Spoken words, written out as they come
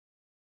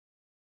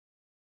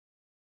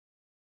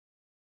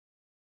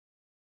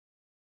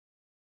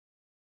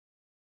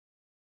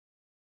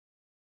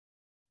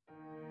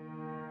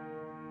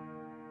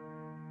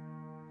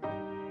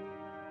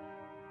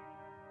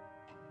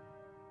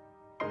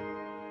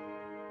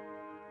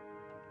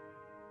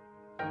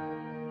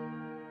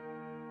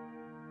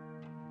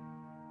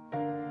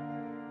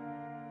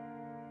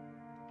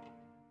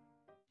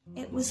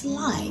It was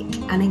like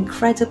an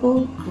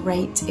incredible,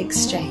 great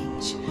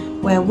exchange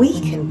where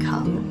we can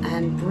come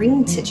and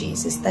bring to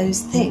Jesus those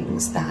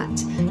things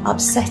that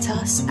upset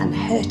us and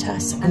hurt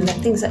us, and the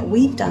things that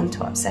we've done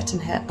to upset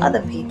and hurt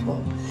other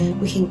people.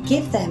 We can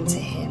give them to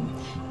him,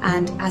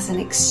 and as an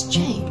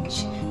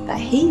exchange that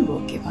he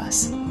will give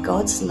us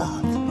God's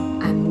love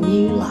and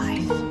new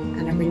life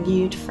and a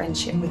renewed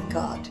friendship with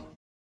God.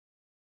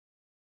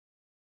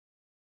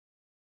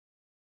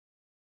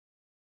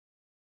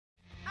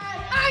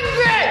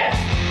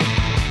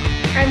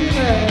 I'm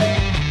hurt.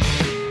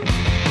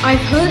 I've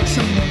hurt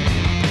someone.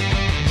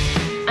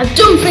 I've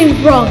done things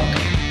wrong.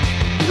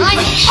 I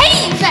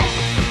hate them.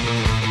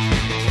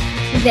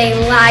 They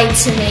lied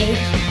to me.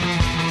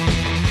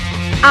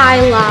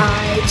 I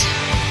lied.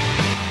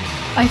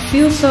 I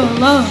feel so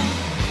alone.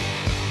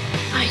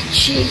 I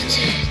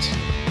cheated.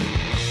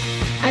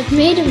 I've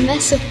made a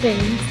mess of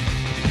things.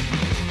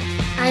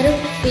 I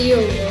don't feel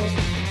love.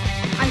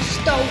 I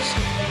stole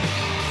something.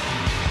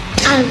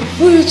 I was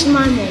rude to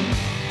my mum.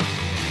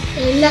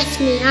 They left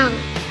me out.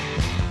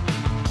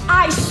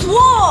 I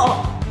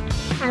swore!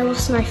 I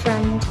lost my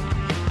friend.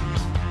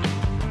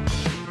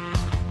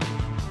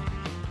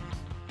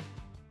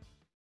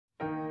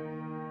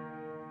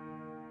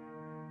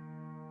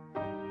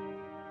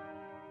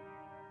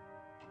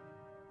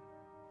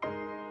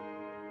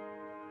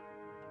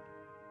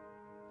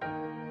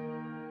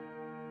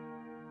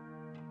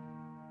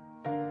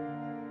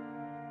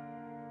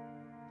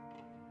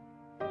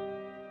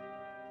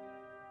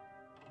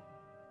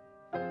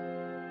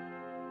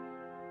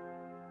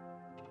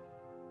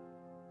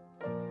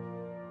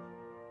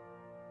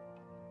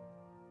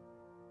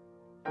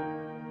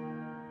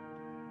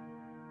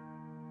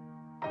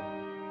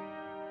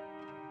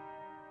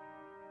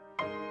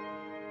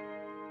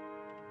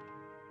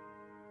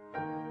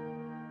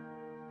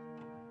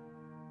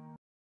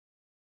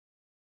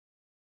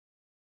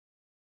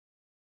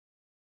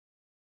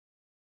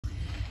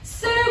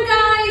 So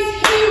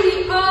guys, here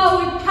we are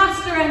with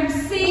Pastor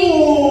MC.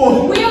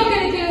 Oh. We are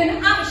going to do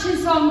an action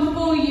song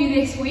for you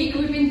this week.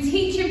 We've been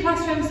teaching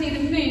Pastor MC the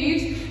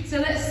moves, so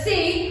let's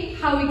see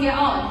how we get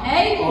on,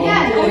 eh? Oh.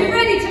 Yeah, are we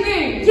ready to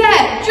move?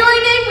 Yeah,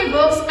 join in with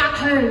us at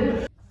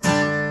home.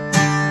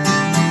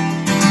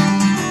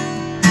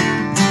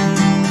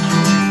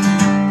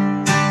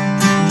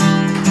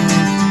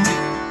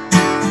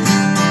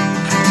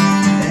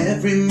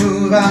 Every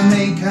move I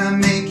make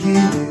in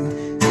you.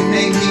 You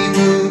make me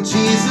move,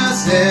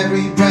 Jesus.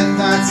 Every breath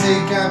I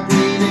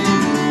breathe in you.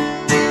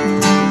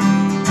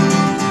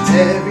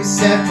 Every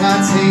step I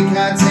take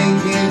in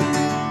you.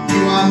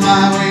 You are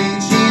my way,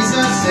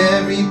 Jesus.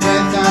 Every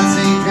breath I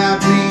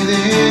breathe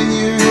in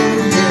you.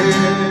 Yeah.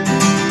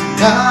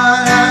 La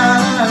la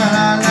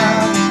la la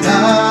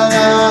la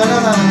la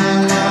la la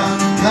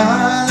la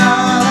la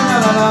la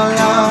la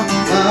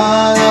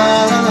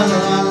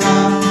la.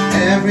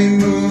 Every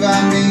move I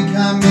make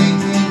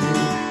in you.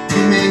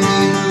 You make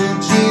me move,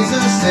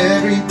 Jesus.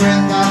 Every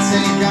breath I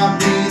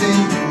breathe in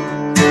you.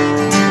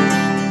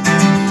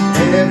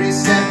 Every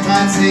step I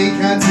take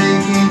in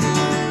you.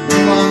 You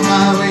are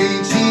my way,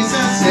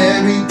 Jesus.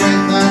 Every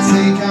breath I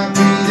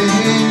breathe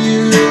in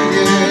you.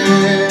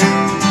 Yeah.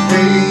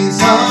 Waves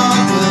of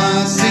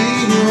mercy,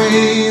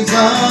 waves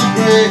of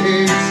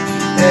grace.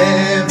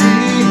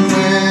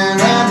 Everywhere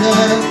I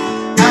look,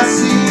 I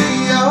see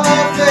your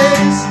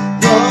face.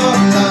 Your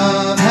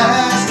love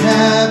has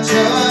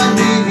captured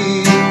me.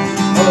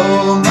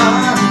 Oh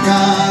my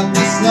God,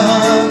 this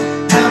love,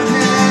 how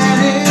can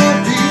it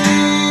be?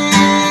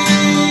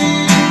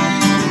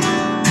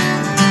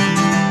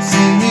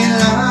 Singing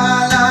la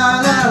la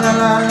la la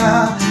la la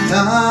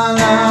la la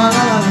la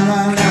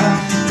la la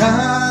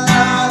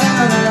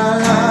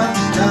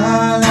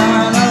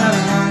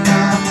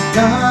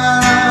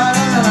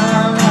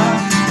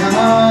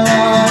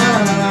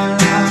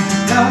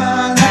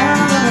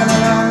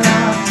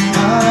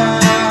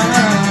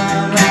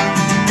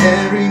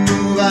Every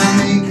move I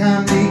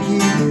make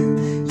in you.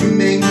 You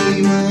make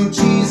me move,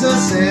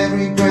 Jesus.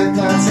 Every breath I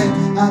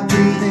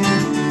breathe in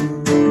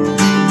you.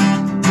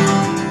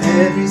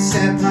 Every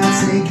step I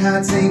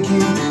take in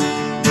you.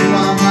 You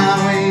are my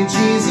way,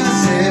 Jesus.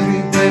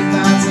 Every breath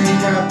I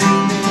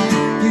breathe in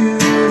you.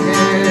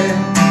 Yeah.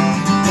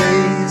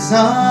 Waves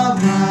of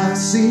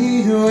mercy,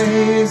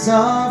 waves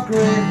of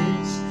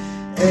grace.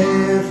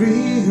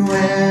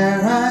 Everywhere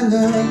I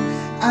look,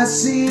 I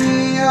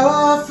see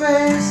your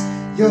face.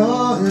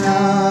 Your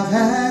love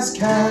has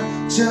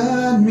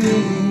captured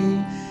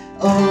me.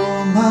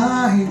 Oh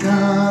my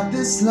God,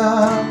 this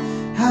love,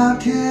 how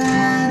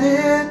can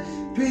it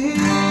be?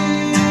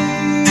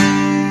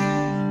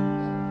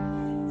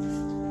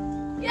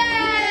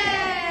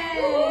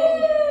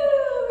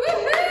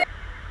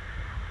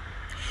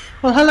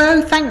 Well,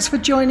 hello, thanks for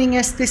joining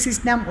us. This is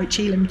Nantwich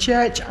Elim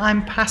Church.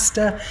 I'm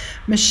Pastor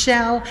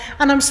Michelle,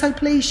 and I'm so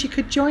pleased you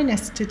could join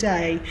us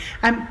today.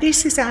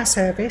 This is our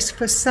service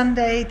for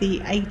Sunday, the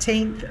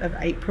 18th of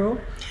April.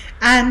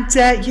 And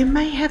you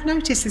may have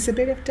noticed there's a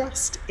bit of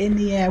dust in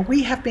the air.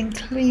 We have been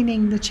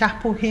cleaning the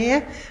chapel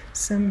here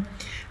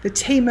The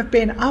team have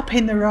been up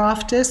in the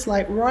rafters,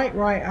 like right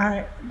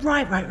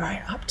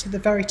up to the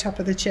very top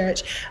of the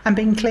church, and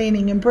been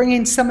cleaning and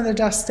bringing some of the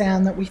dust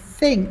down that we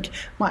think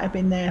might have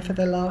been there for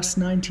the last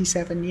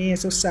 97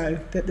 years or so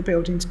that the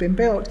building's been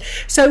built.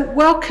 So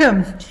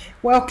welcome.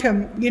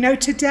 You know,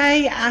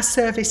 today our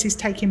service is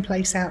taking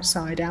place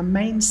outside. Our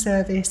main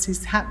service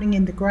is happening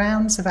in the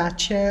grounds of our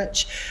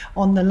church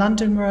on the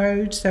London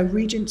Road, so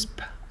Regents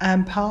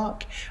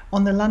Park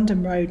on the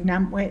London Road,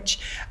 Nantwich.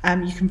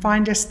 You can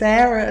find us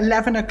there at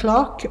 11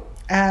 o'clock.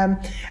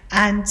 And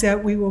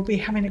we will be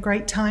having a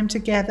great time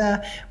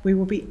together. We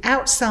will be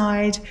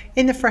outside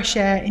in the fresh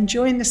air,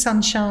 enjoying the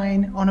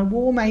sunshine on a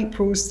warm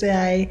April's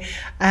day,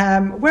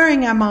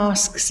 wearing our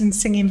masks and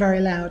singing very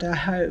loud, I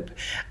hope,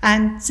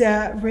 and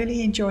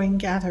really enjoying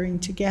gathering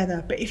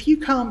together. But if you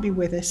can't be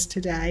with us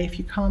today, if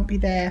you can't be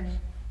there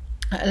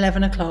at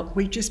 11 o'clock,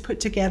 we just put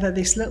together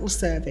this little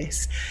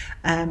service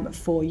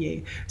for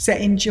you. So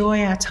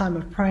enjoy our time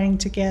of praying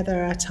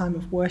together, our time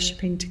of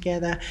worshipping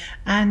together,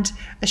 and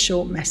a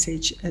short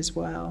message as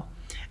well.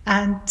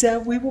 And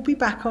we will be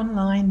back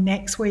online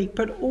next week,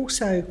 but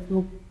also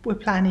we're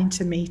planning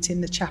to meet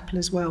in the chapel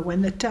as well.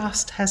 When the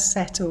dust has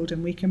settled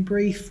and we can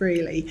breathe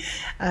freely,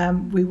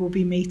 we will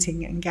be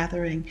meeting and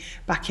gathering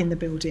back in the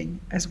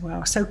building as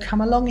well. So come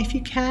along if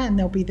you can.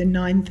 There'll be the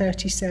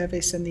 9:30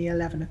 service and the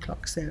 11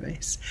 o'clock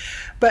service.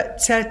 But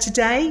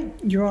today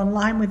you're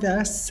online with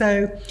us,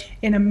 so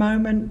in a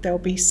moment there'll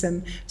be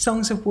some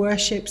songs of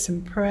worship,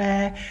 some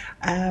prayer,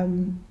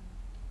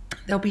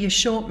 there'll be a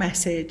short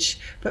message,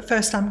 but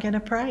first I'm going to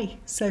pray.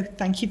 So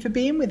thank you for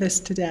being with us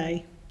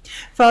today.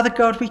 Father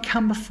God, we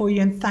come before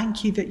you and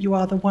thank you that you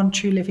are the one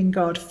true living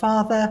God.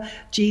 Father,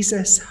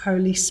 Jesus,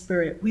 Holy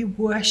Spirit, we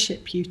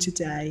worship you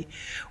today.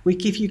 We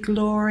give you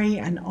glory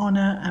and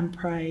honour and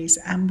praise,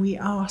 and we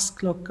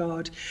ask, Lord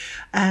God,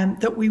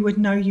 that we would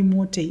know you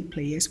more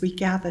deeply as we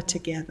gather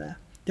together,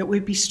 that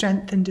we'd be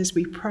strengthened as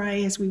we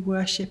pray, as we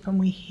worship, and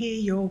we hear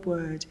your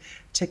word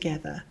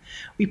together.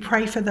 We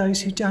pray for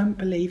those who don't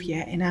believe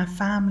yet, in our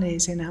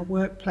families, in our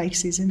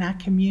workplaces, in our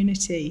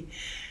community.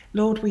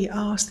 Lord, we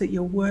ask that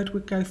your word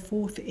would go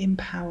forth in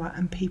power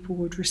and people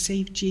would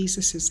receive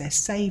Jesus as their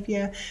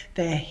saviour,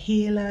 their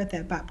healer,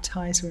 their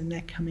baptizer, and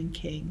their coming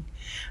King.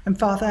 And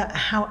Father,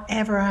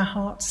 however our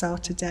hearts are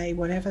today,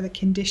 whatever the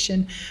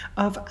condition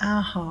of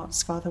our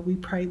hearts, Father, we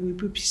pray we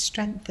would be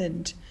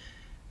strengthened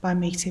by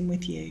meeting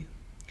with you.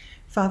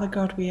 Father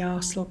God, we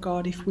ask, Lord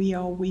God, if we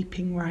are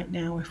weeping right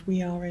now, if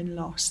we are in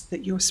loss,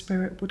 that your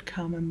Spirit would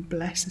come and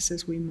bless us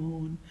as we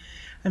mourn.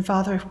 And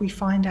Father, if we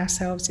find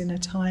ourselves in a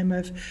time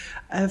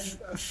of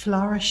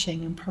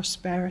flourishing and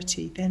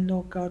prosperity, then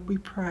Lord God, we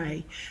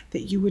pray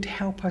that you would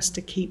help us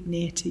to keep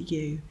near to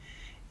you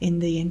in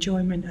the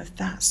enjoyment of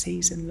that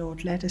season,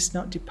 Lord. Let us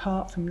not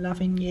depart from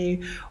loving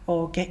you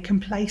or get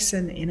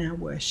complacent in our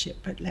worship,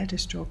 but let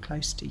us draw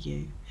close to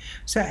you.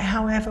 So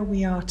however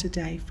we are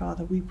today,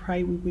 Father, we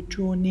pray we would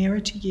draw nearer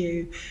to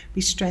you,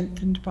 be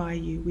strengthened by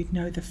you, we'd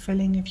know the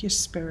filling of your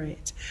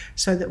Spirit,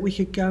 so that we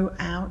could go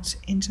out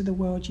into the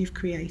world you've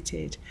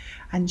created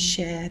and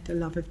share the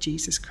love of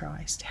Jesus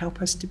Christ.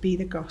 Help us to be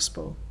the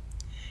gospel.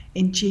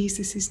 In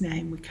Jesus'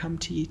 name we come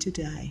to you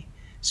today.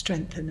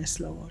 Strengthen us,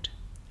 Lord.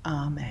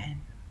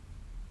 Amen.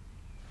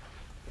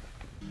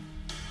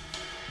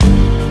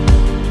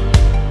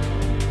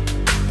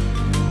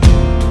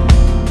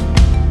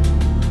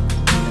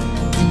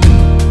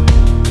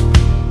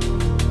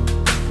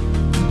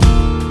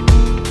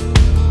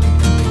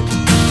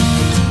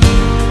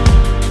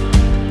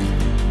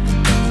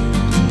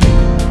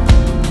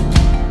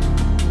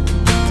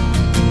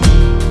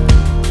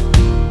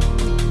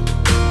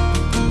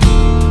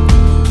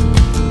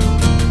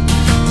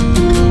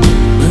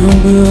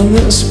 Will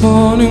this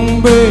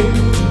morning break?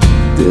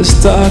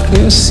 This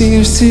darkness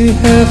seems to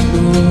have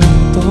no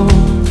dawn.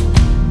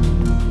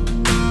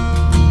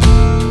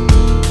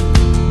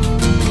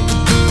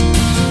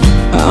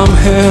 I'm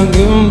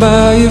hanging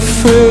by a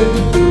thread.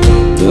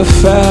 The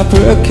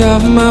fabric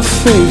of my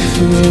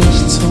faith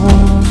is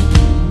torn.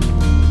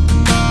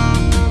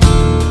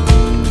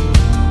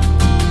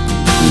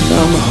 And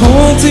I'm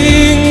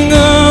holding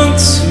on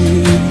to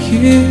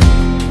you.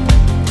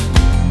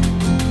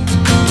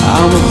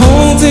 I'm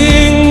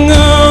holding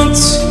on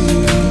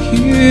to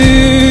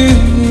you.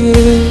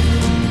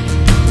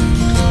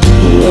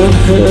 When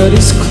hurt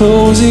is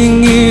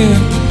closing in,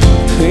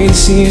 pain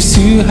seems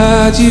to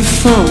hide you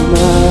from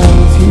my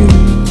view.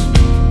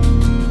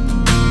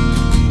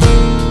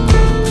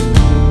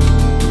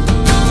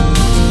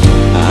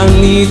 I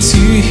need to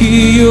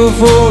hear your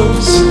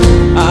voice.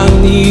 I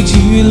need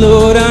you,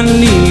 Lord. I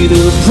need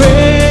a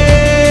prayer.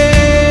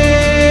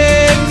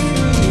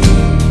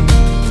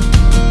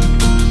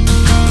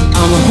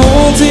 I'm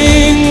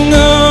holding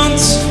on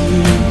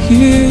to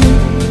you.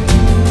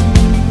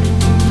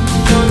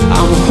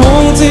 I'm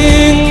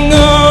holding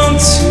on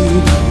to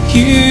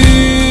you.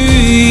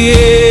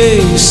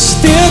 Yeah. You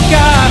still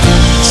got,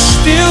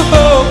 still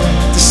hope,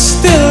 there's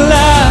still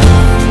life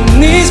in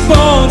these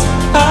bones.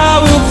 I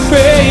will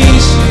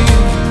praise you.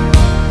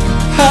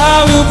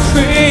 I will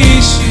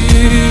praise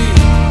you.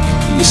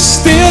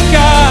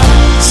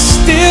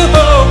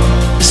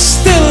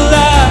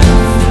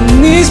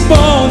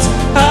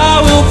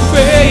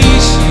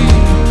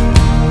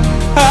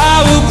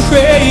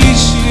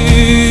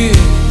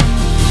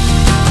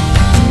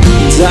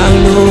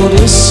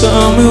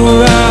 sun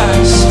will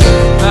rise.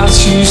 I'll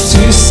choose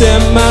to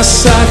set my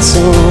sights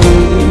on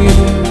you.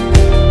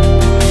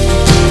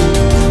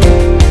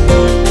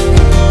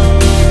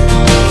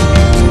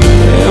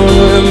 And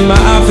when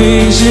my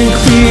vision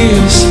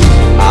clears,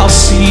 I'll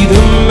see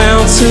the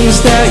mountains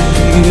that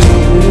you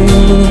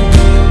move.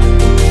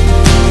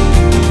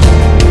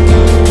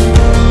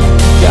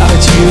 God,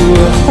 you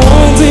were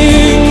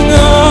holding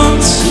on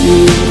to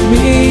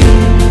me.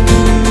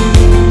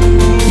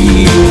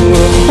 You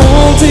were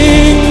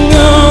holding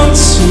on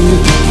to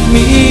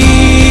me.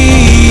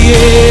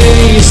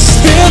 Yeah, you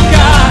still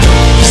got,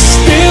 you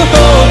still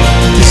hold,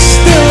 you're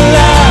still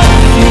alive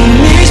in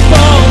these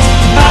bones.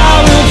 I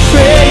will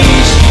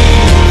praise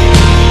you,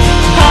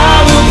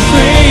 I will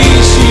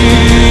praise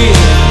you.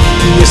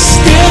 You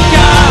still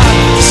got,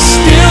 you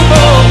still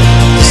hold,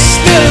 you're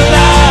still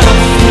alive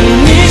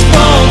in these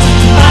bones.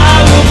 I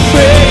will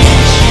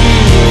praise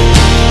you,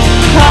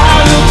 I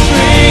will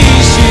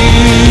praise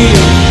you.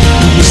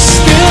 You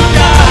still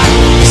got,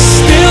 you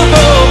still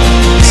hold,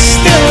 you're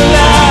still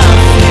alive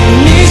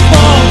in these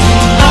bones.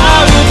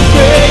 I will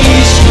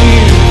praise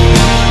you,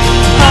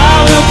 I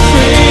will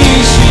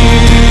praise you.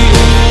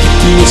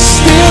 You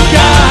still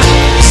got,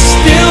 you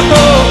still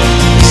hold,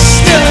 you're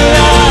still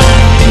alive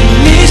in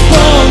these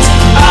bones.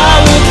 I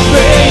will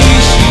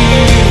praise you,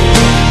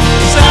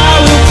 I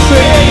will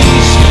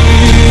praise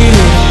you.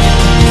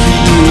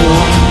 You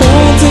are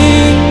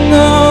holding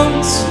on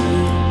to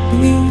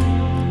me.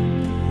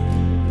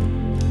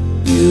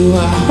 You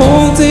are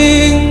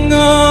holding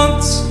on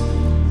to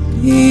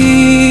me.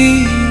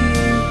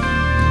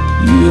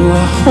 You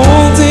are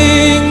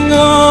holding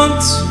on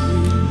to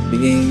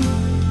me.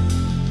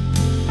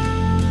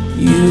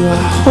 You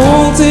are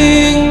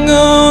holding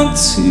on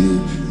to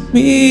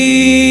me.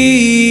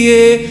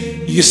 Yeah.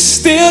 You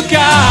still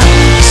got,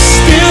 you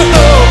still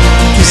hold,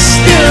 you're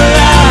still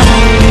alive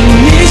in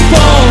these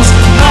bones.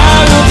 I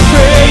will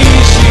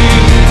praise you,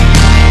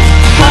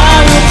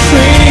 I will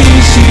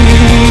praise you.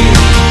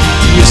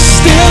 You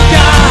still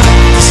got,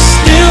 you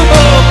still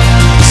hold,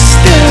 you're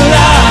still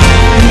alive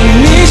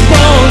in these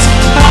bones.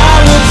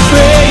 I will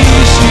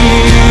praise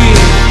you,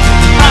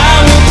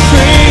 I will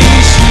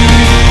praise you,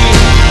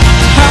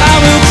 I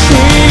will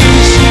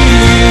praise you.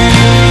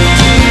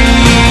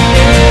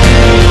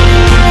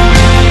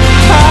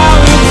 I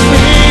will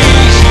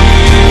praise you.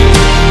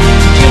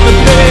 Give the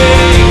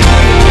praise.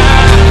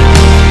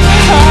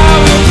 I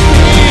will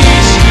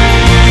praise you.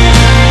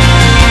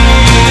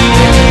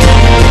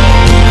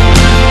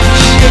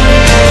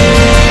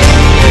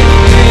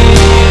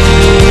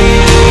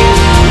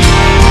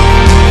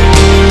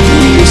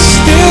 You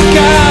still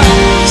got,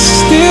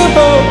 still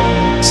hope,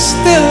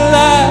 still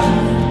alive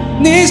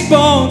in these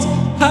bones.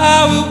 I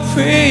will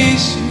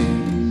praise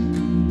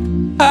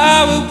you, I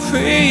will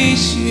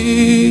praise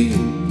you.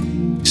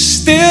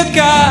 Still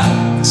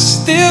got,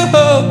 still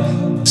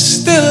hope,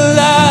 still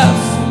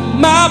alive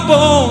in my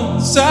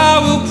bones. I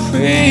will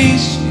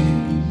praise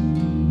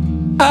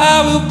you,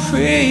 I will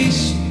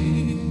praise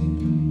you.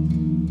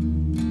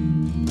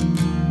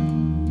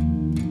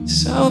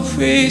 So I will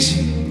praise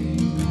you,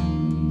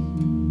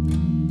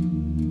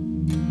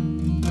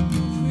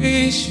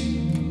 praise you.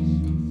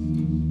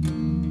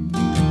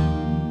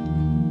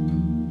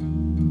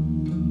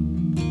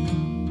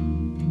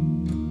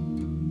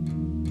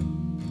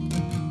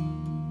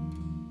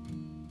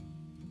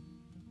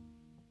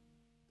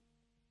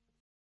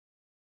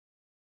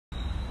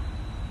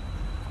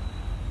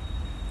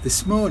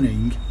 This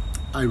morning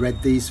I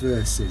read these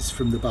verses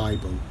from the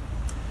Bible.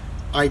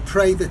 I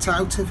pray that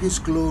out of his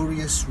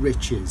glorious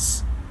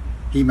riches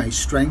he may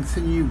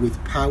strengthen you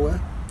with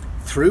power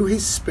through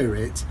his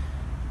Spirit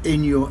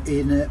in your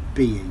inner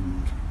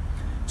being,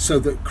 so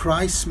that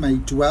Christ may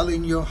dwell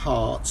in your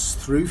hearts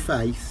through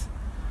faith.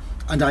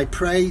 And I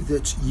pray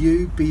that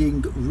you,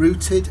 being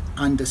rooted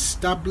and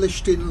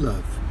established in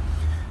love,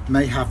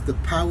 may have the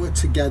power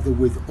together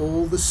with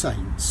all the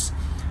saints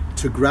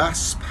to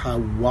grasp how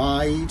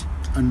wide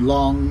and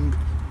long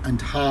and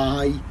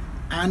high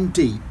and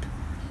deep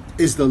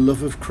is the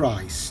love of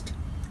Christ,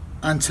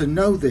 and to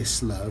know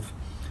this love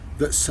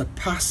that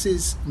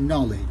surpasses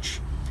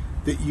knowledge,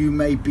 that you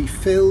may be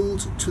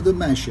filled to the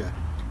measure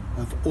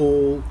of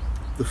all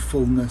the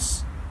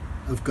fullness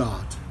of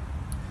God.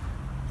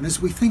 And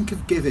as we think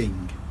of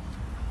giving,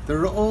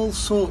 there are all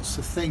sorts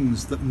of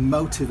things that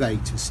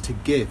motivate us to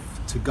give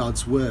to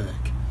God's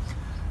work.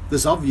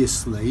 There's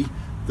obviously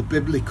the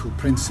biblical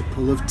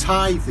principle of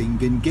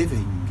tithing and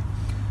giving.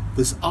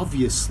 There's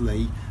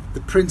obviously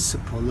the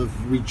principle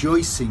of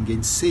rejoicing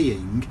in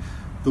seeing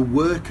the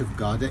work of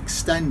God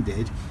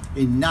extended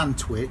in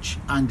Nantwich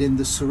and in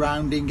the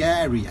surrounding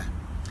area.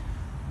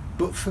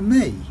 But for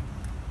me,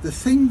 the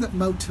thing that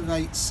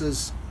motivates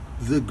us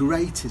the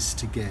greatest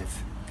to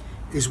give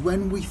is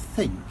when we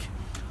think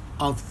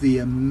of the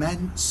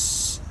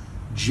immense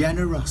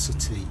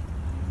generosity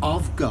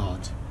of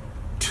God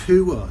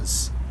to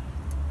us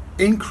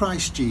in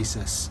Christ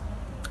Jesus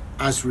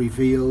as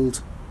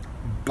revealed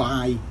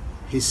by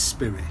his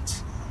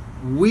Spirit.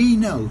 We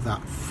know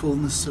that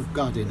fullness of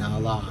God in our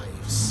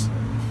lives.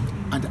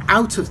 And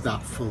out of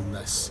that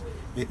fullness,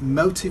 it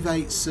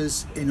motivates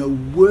us in a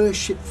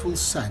worshipful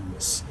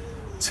sense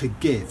to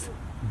give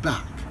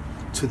back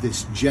to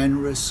this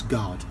generous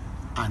God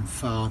and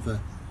Father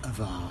of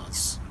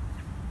ours.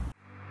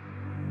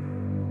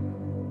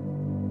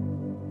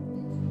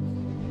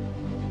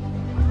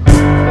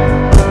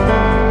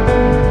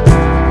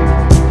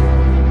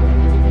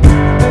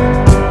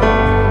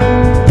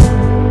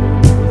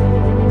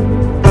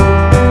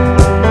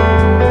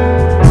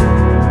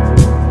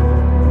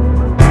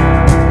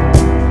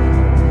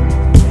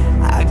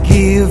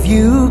 Give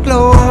you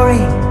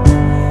glory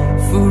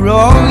for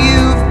all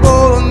you've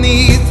brought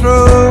me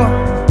through,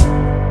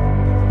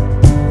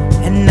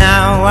 and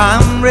now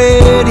I'm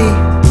ready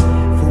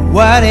for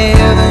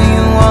whatever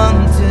you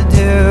want to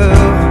do.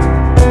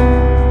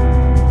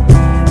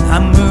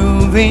 I'm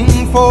moving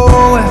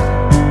forward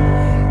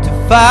to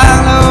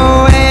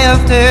follow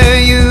after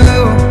you,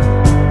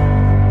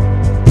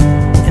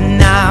 and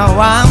now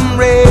I'm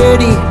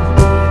ready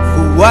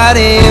for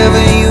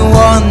whatever you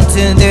want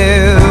to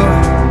do.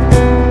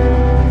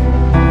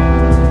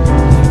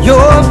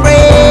 Your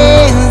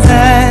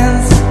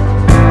presence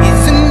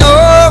is an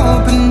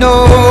open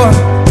door.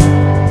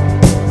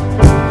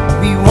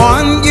 We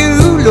want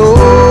you,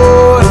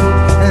 Lord,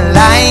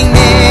 like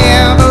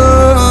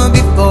never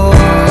before.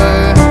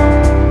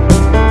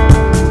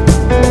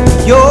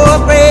 Your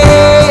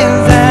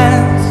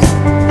presence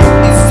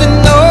is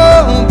an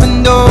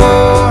open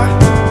door.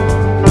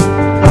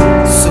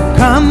 So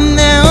come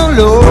now,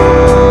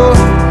 Lord,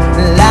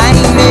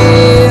 like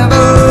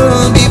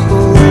never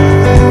before.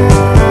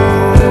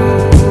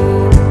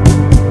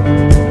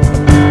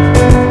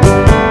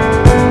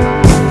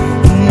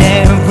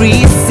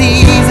 Every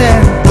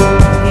season,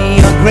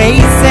 your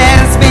grace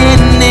has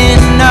been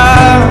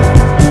enough,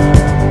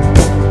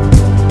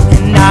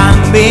 and I'm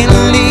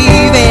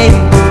believing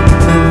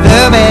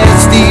the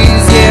best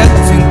is yet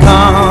to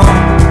come.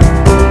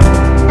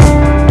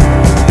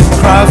 The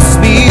cross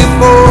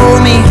before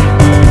me,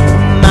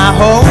 my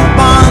hope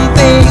on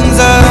things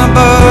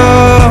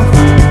above,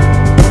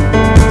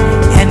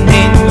 and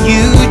in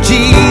you,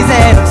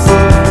 Jesus,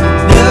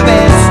 the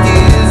best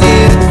is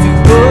yet to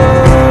go.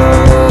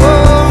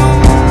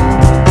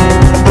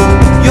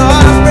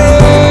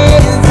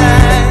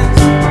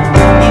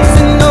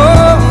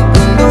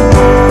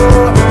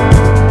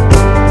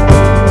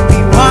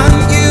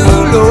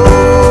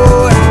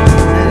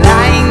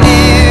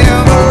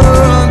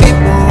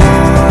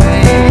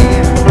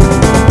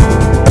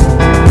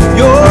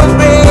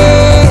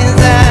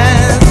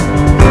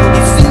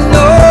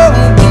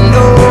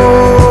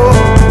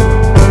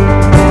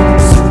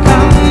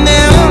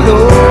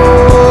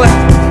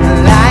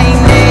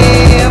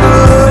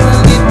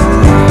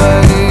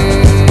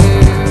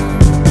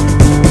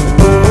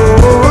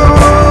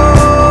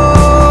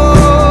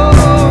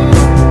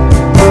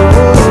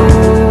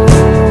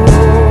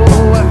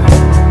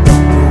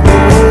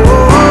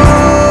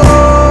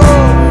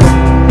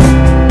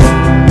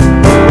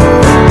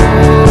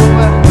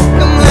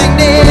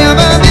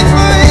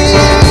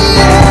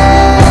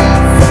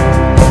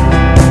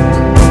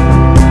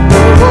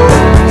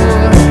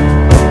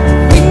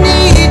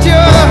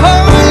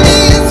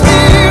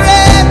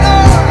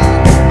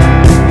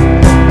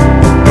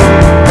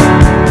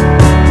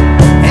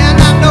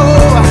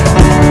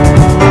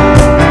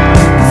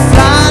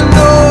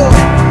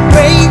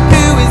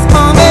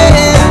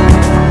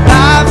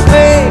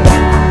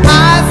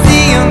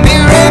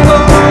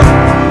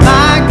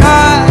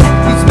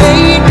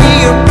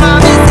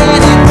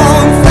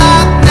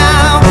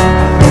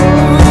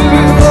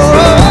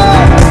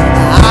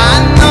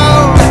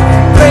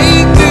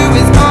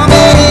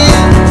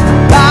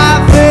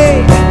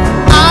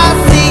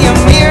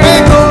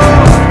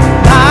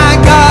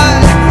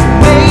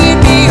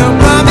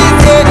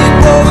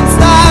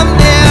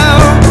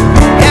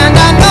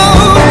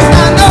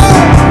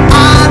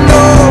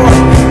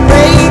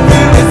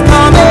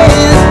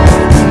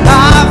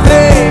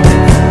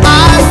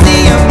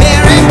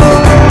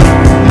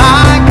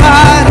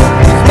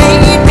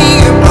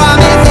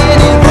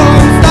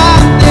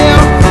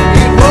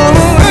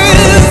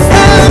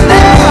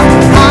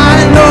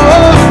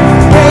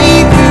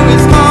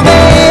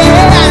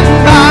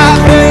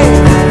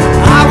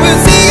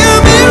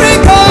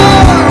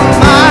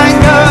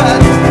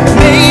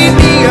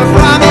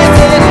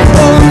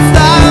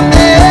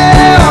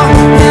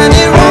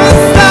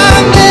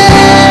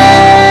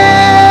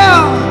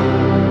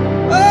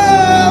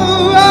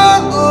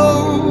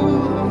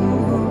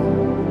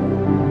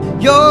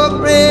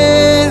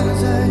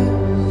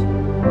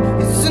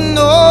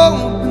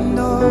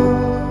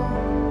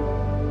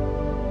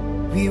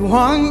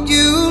 want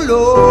you,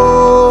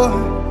 Lord,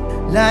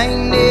 like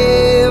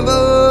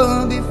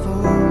never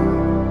before.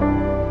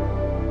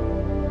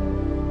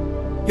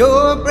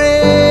 Your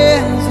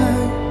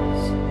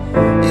presence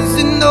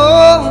is an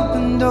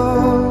open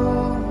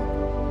door.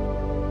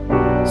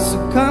 So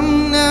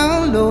come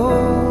now,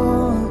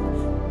 Lord,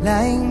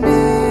 like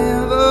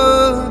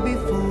never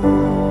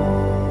before.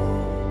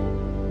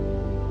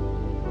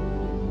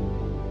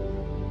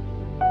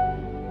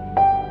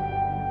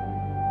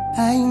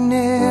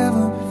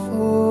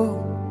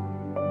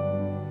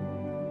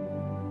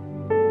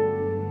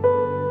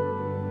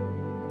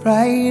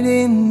 right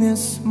in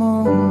this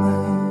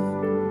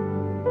moment.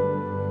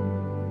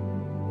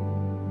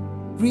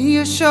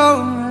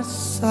 Reassure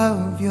us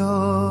of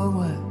your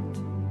word.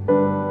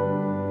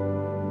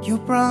 Your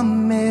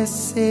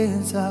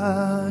promises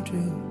are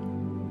true.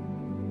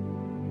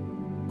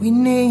 We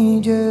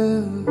need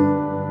you.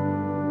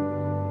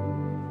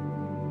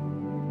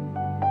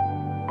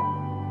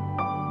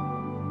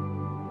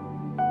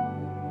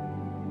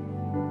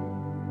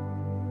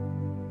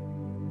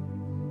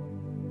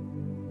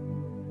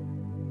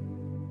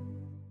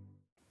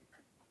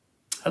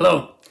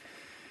 Hello,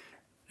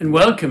 and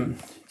welcome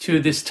to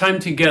this time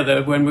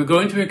together when we're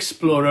going to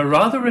explore a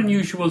rather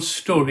unusual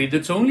story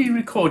that's only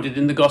recorded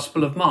in the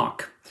Gospel of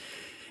Mark.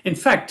 In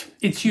fact,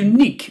 it's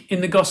unique in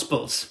the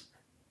Gospels,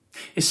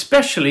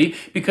 especially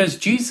because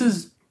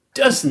Jesus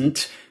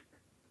doesn't,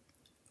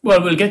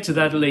 well, we'll get to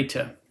that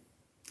later.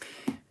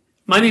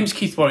 My name's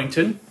Keith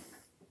Warrington,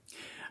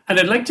 and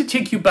I'd like to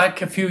take you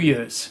back a few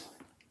years.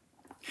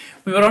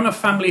 We were on a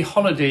family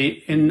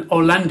holiday in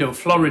Orlando,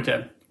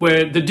 Florida,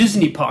 where the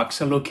Disney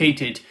parks are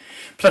located,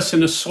 plus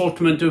an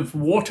assortment of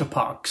water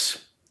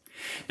parks.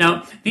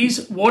 Now,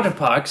 these water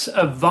parks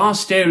are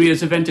vast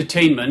areas of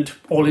entertainment,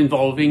 all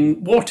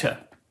involving water.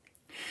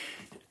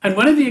 And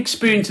one of the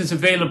experiences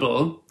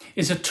available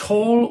is a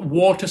tall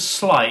water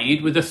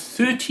slide with a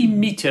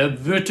 30-meter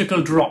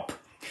vertical drop,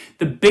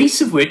 the base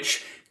of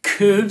which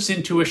curves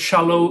into a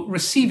shallow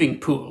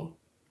receiving pool.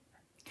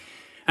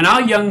 And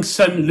our young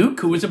son Luke,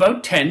 who was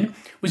about 10,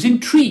 was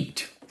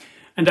intrigued,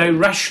 and I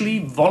rashly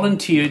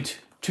volunteered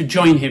to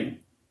join him.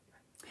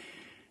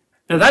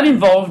 Now that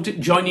involved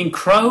joining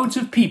crowds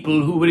of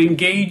people who were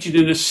engaged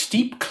in a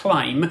steep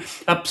climb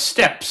up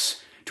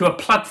steps to a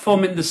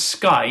platform in the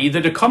sky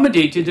that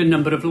accommodated a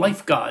number of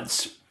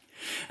lifeguards.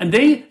 And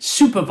they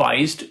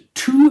supervised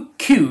 2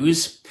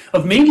 queues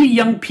of mainly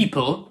young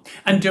people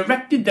and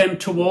directed them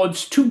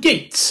towards 2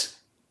 gates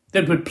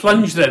that would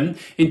plunge them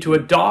into a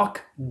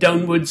dark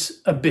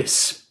downwards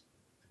abyss.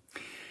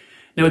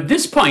 Now at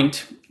this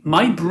point,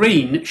 my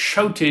brain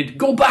shouted,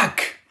 "Go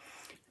back!"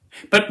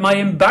 But my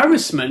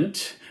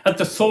embarrassment at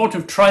the thought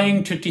of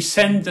trying to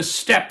descend the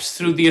steps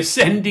through the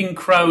ascending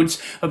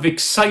crowds of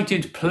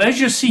excited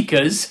pleasure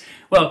seekers,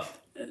 well,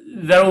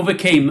 that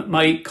overcame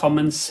my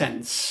common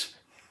sense.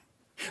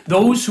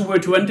 Those who were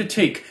to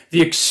undertake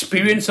the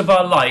experience of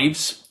our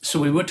lives, so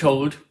we were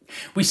told,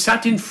 we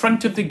sat in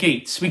front of the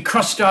gates, we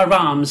crossed our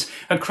arms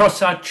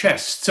across our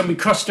chests, and we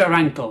crossed our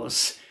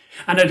ankles.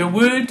 And at a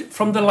word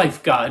from the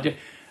lifeguard,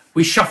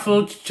 we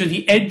shuffled to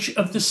the edge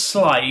of the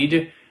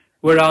slide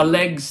where our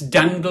legs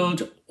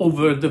dangled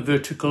over the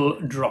vertical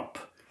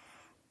drop.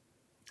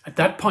 At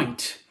that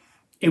point,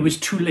 it was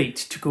too late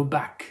to go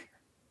back.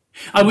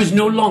 I was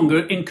no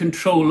longer in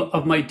control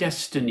of my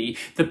destiny.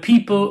 The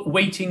people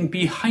waiting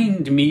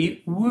behind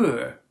me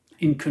were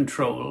in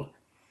control.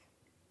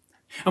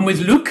 And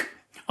with Luke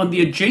on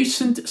the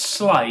adjacent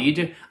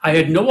slide, I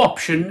had no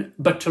option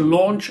but to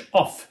launch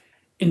off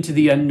into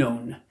the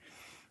unknown.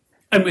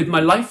 And with my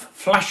life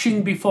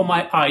flashing before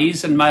my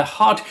eyes and my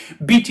heart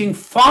beating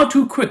far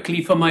too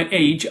quickly for my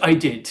age, I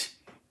did.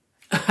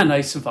 And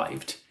I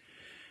survived,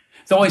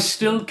 though I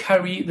still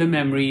carry the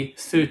memory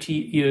 30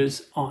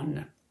 years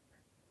on.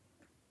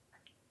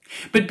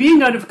 But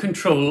being out of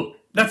control,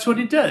 that's what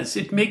it does.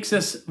 It makes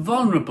us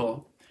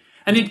vulnerable,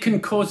 and it can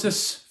cause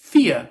us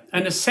fear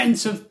and a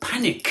sense of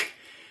panic.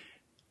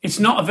 It's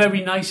not a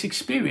very nice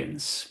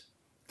experience.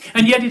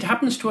 And yet it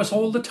happens to us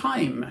all the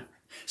time.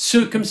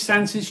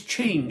 Circumstances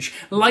change.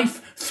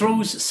 Life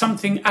throws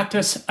something at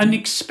us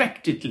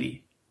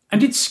unexpectedly.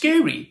 And it's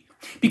scary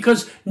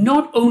because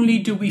not only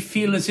do we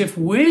feel as if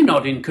we're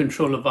not in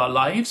control of our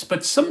lives,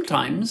 but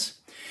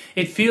sometimes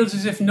it feels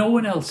as if no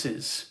one else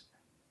is.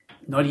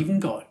 Not even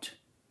God.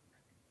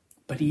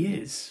 But He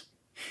is.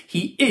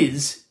 He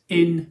is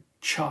in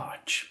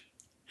charge.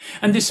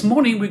 And this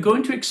morning we're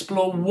going to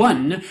explore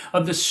one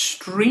of the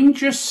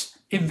strangest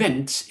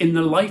events in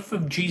the life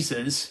of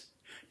Jesus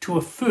to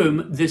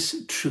affirm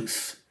this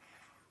truth.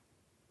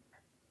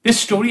 This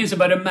story is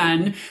about a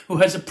man who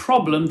has a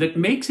problem that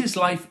makes his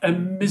life a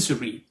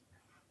misery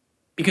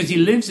because he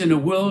lives in a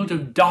world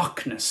of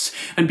darkness,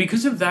 and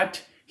because of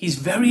that, he's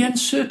very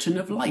uncertain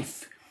of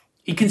life.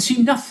 He can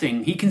see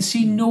nothing. He can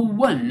see no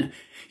one.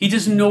 He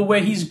doesn't know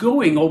where he's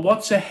going or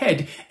what's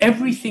ahead.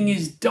 Everything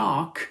is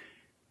dark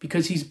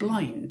because he's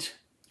blind.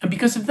 And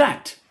because of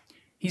that,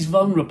 he's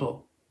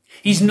vulnerable.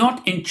 He's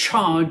not in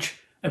charge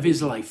of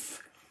his life.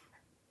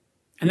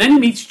 And then he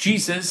meets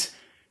Jesus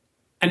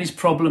and his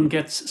problem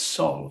gets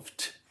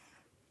solved.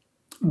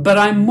 But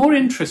I'm more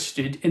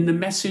interested in the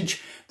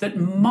message that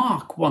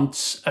Mark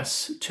wants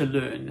us to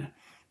learn.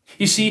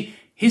 You see,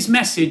 his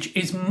message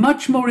is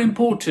much more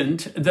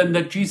important than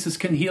that Jesus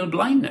can heal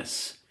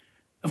blindness.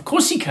 Of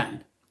course he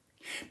can.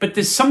 But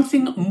there's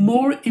something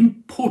more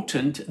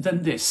important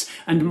than this.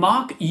 And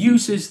Mark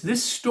uses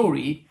this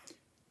story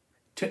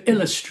to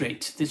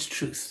illustrate this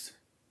truth.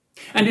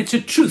 And it's a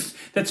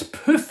truth that's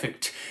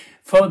perfect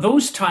for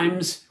those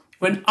times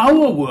when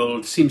our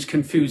world seems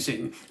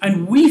confusing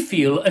and we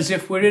feel as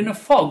if we're in a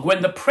fog,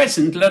 when the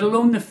present, let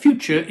alone the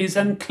future, is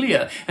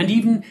unclear and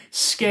even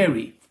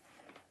scary.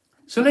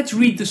 So let's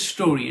read the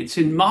story. It's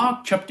in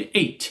Mark chapter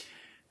 8,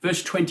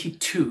 verse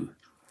 22.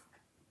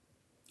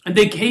 And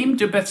they came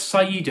to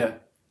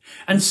Bethsaida,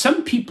 and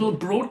some people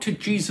brought to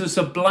Jesus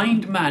a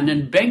blind man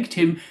and begged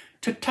him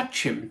to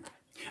touch him.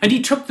 And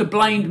he took the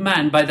blind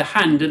man by the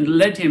hand and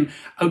led him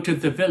out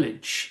of the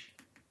village.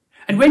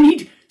 And when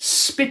he'd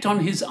spit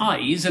on his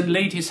eyes and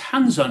laid his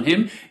hands on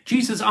him,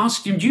 Jesus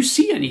asked him, "Do you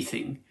see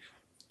anything?"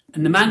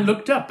 And the man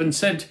looked up and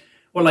said,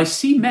 "Well, I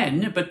see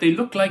men, but they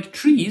look like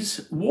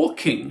trees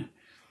walking."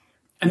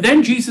 And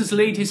then Jesus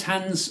laid his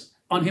hands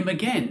on him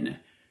again,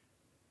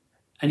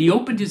 and he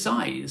opened his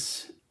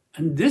eyes,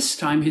 and this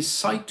time his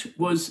sight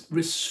was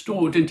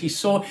restored, and he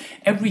saw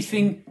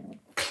everything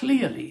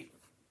clearly.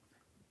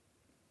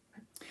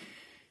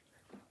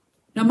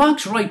 Now,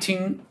 Mark's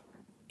writing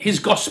his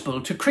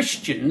gospel to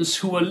Christians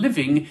who are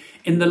living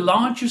in the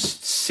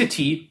largest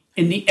city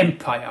in the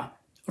empire,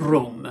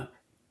 Rome.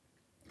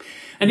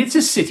 And it's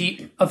a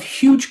city of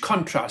huge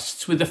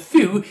contrasts, with a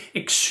few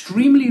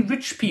extremely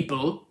rich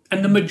people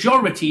and the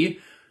majority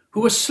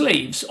who are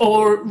slaves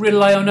or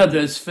rely on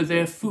others for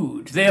their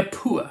food. They're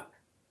poor.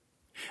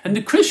 And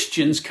the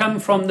Christians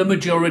come from the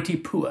majority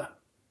poor.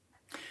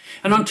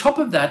 And on top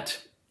of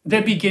that,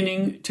 they're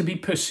beginning to be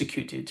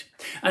persecuted.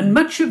 And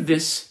much of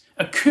this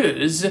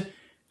occurs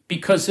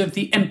because of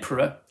the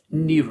Emperor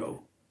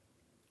Nero.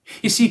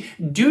 You see,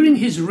 during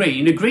his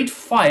reign, a great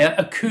fire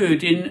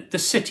occurred in the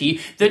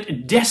city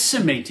that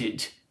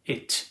decimated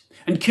it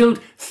and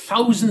killed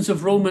thousands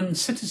of Roman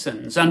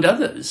citizens and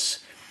others.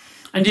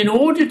 And in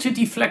order to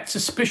deflect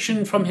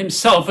suspicion from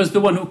himself as the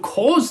one who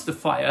caused the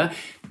fire,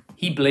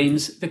 he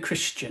blames the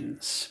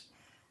Christians.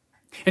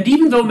 And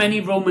even though many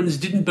Romans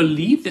didn't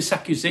believe this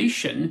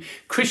accusation,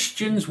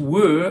 Christians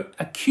were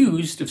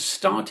accused of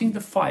starting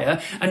the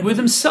fire and were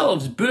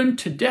themselves burned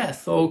to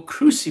death or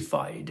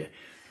crucified.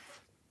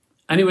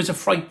 And it was a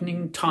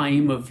frightening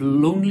time of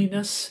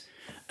loneliness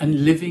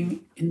and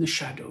living in the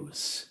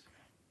shadows.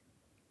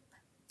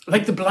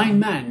 Like the blind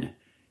man,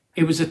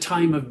 it was a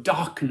time of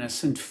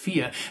darkness and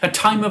fear, a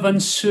time of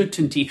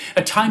uncertainty,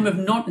 a time of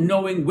not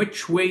knowing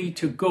which way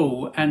to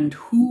go and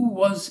who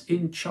was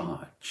in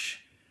charge.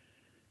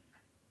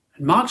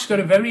 And Mark's got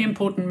a very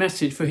important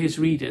message for his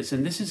readers,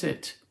 and this is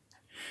it.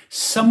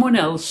 Someone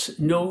else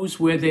knows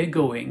where they're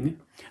going,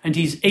 and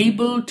he's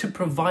able to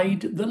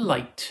provide the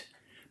light,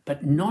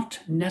 but not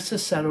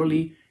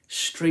necessarily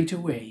straight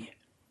away.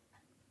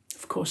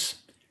 Of course,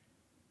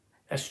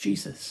 that's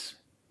Jesus.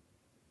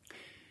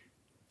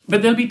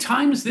 But there'll be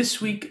times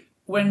this week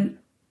when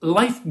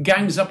life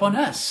gangs up on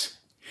us,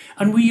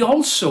 and we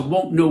also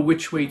won't know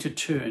which way to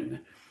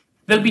turn.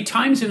 There'll be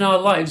times in our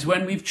lives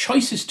when we've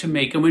choices to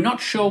make and we're not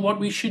sure what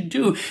we should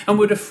do, and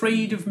we're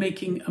afraid of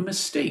making a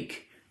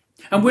mistake.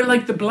 And we're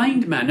like the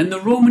blind man and the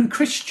Roman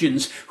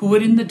Christians who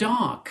were in the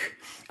dark,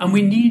 and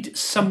we need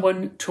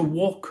someone to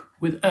walk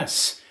with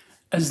us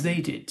as they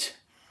did.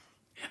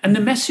 And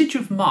the message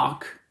of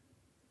Mark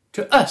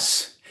to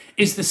us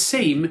is the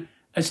same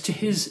as to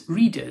his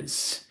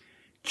readers.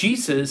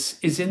 Jesus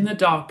is in the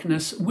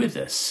darkness with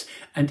us,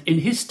 and in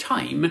his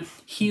time,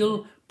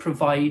 he'll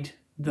provide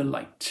the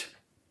light.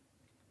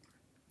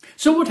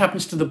 So what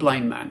happens to the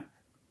blind man?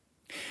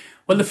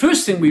 Well, the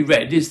first thing we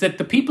read is that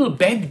the people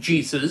beg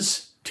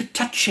Jesus to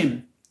touch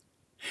him.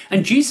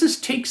 And Jesus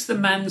takes the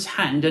man's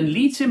hand and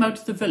leads him out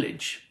of the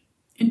village.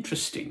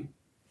 Interesting.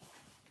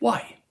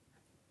 Why?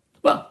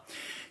 Well,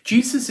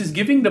 Jesus is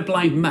giving the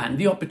blind man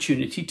the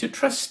opportunity to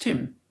trust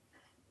him.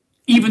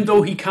 Even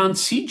though he can't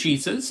see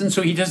Jesus, and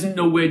so he doesn't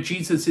know where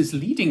Jesus is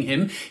leading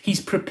him,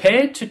 he's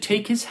prepared to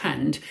take his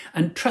hand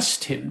and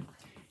trust him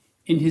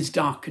in his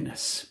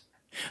darkness.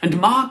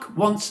 And Mark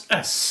wants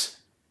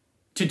us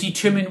to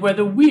determine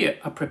whether we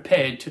are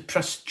prepared to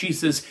trust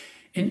Jesus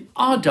in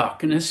our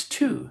darkness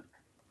too.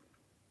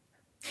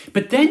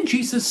 But then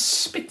Jesus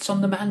spits on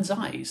the man's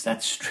eyes.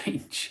 That's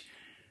strange.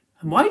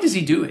 And why does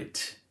he do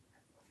it?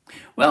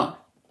 Well,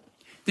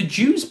 the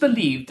Jews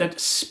believed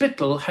that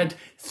spittle had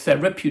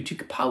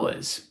therapeutic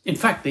powers. In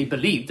fact, they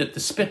believed that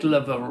the spittle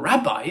of a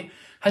rabbi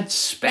had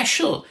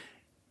special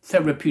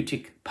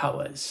therapeutic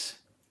powers.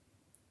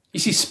 You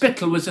see,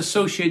 spittle was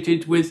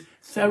associated with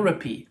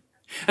therapy.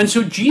 And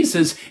so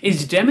Jesus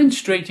is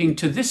demonstrating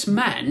to this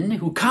man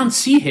who can't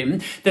see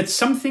him that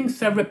something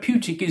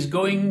therapeutic is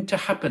going to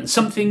happen,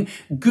 something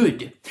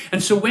good.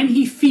 And so when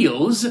he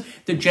feels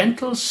the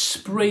gentle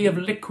spray of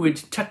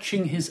liquid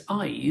touching his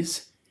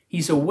eyes,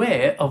 he's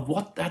aware of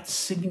what that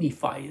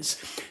signifies.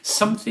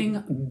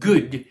 Something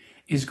good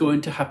is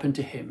going to happen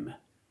to him.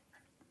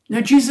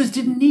 Now, Jesus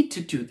didn't need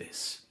to do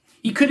this.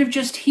 He could have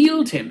just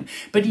healed him,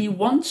 but he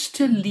wants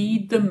to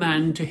lead the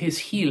man to his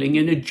healing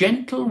in a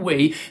gentle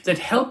way that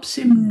helps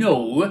him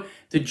know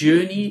the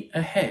journey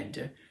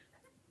ahead.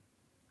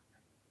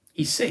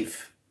 He's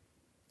safe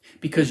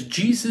because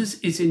Jesus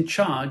is in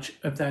charge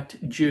of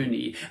that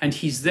journey, and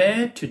he's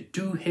there to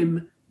do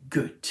him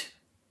good.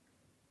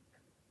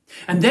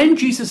 And then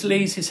Jesus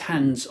lays his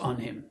hands on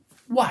him.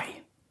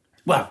 Why?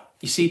 Well,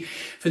 you see,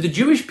 for the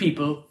Jewish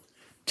people,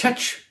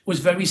 touch was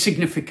very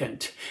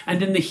significant.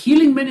 And in the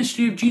healing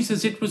ministry of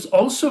Jesus, it was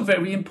also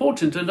very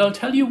important. And I'll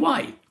tell you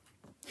why.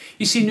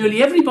 You see,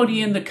 nearly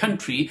everybody in the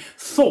country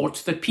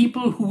thought that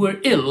people who were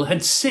ill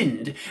had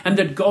sinned and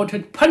that God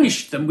had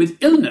punished them with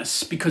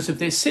illness because of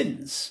their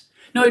sins.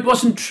 Now, it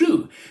wasn't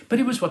true, but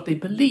it was what they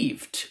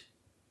believed.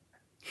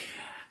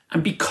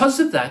 And because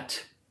of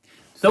that,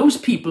 those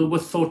people were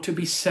thought to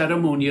be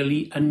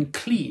ceremonially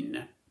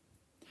unclean.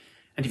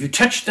 And if you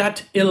touched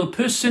that ill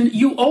person,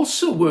 you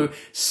also were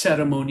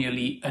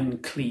ceremonially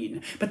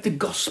unclean. But the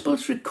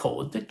Gospels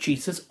record that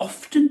Jesus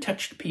often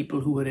touched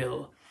people who were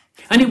ill.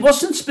 And it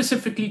wasn't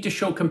specifically to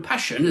show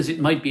compassion, as it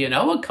might be in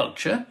our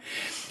culture.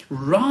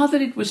 Rather,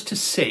 it was to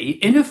say,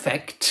 in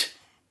effect,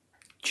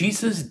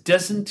 Jesus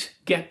doesn't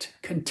get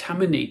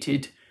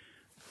contaminated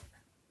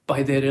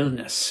by their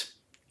illness.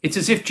 It's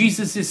as if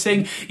Jesus is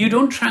saying, you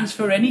don't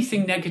transfer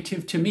anything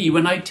negative to me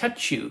when I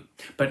touch you,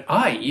 but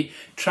I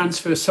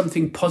transfer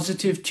something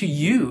positive to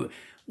you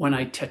when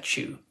I touch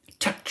you.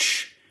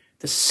 Touch,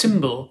 the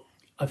symbol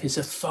of his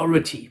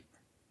authority.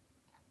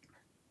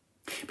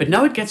 But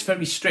now it gets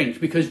very strange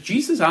because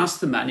Jesus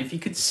asked the man if he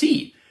could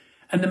see.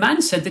 And the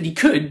man said that he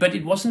could, but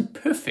it wasn't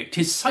perfect.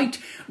 His sight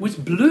was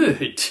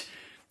blurred.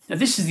 Now,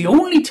 this is the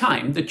only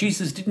time that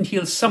Jesus didn't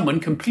heal someone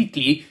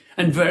completely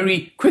and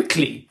very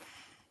quickly.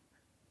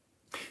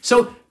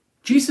 So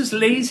Jesus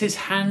lays his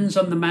hands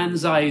on the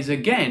man's eyes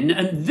again,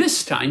 and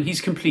this time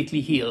he's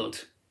completely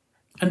healed.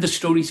 And the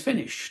story's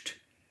finished.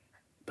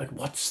 But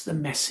what's the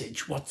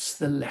message? What's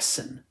the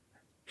lesson?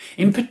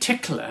 In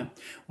particular,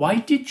 why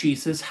did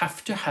Jesus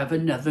have to have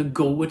another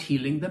go at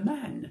healing the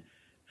man?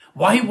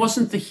 Why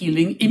wasn't the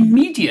healing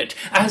immediate,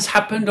 as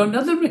happened on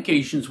other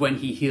occasions when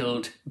he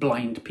healed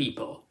blind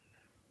people?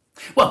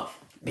 Well,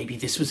 maybe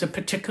this was a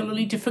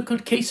particularly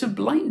difficult case of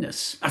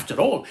blindness. After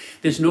all,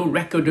 there's no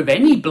record of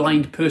any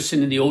blind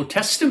person in the Old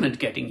Testament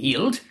getting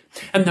healed.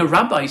 And the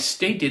rabbis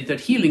stated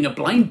that healing a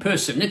blind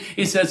person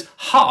is as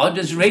hard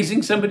as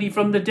raising somebody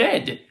from the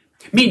dead,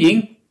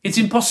 meaning it's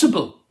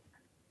impossible.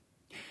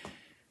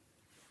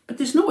 But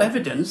there's no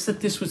evidence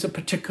that this was a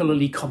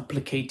particularly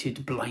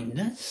complicated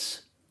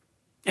blindness.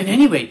 And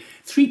anyway,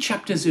 3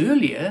 chapters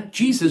earlier,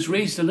 Jesus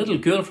raised a little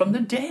girl from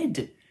the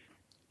dead.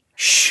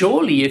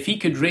 Surely if he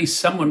could raise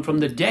someone from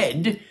the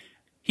dead,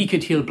 he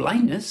could heal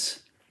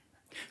blindness.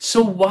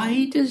 So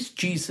why does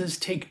Jesus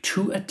take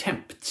 2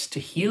 attempts to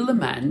heal the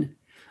man,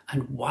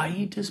 and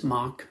why does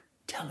Mark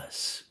tell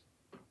us?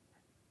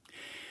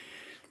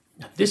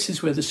 Now, this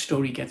is where the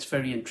story gets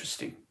very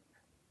interesting.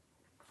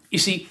 You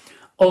see,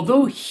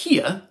 although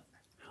here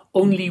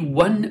only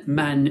one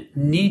man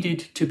needed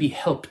to be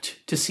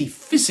helped to see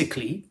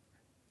physically,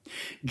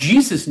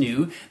 Jesus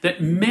knew that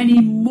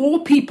many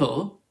more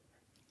people,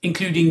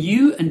 including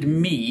you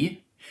and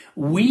me,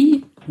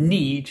 we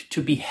need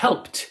to be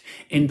helped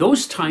in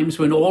those times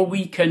when all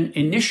we can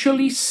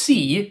initially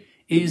see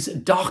is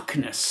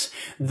darkness,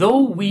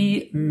 though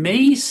we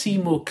may see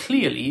more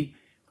clearly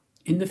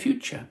in the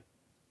future.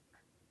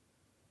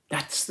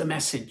 That's the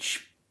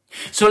message.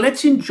 So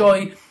let's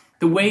enjoy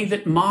the way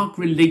that Mark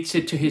relates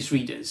it to his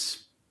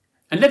readers.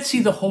 And let's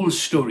see the whole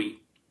story.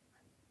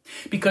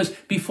 Because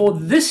before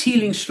this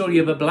healing story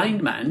of a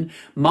blind man,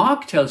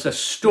 Mark tells a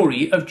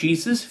story of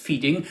Jesus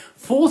feeding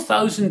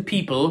 4,000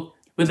 people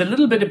with a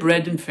little bit of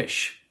bread and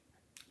fish.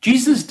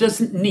 Jesus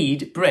doesn't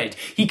need bread.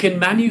 He can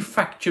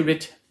manufacture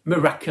it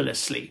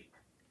miraculously.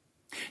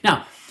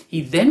 Now,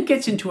 he then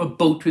gets into a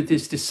boat with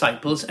his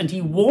disciples and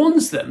he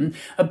warns them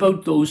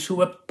about those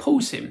who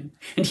oppose him.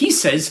 And he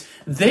says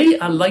they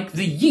are like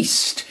the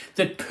yeast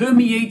that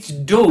permeates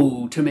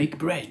dough to make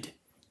bread.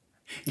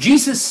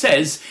 Jesus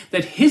says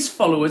that his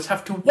followers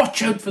have to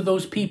watch out for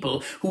those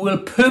people who will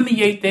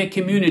permeate their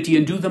community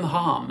and do them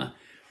harm.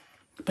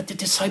 But the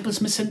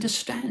disciples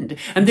misunderstand,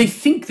 and they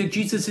think that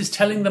Jesus is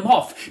telling them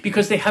off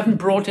because they haven't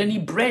brought any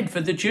bread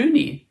for the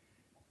journey.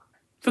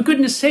 For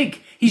goodness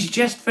sake, he's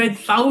just fed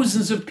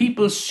thousands of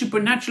people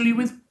supernaturally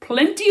with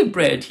plenty of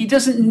bread. He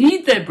doesn't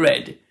need their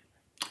bread.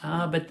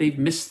 But they've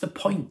missed the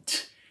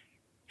point.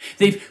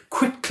 They've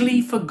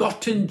quickly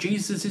forgotten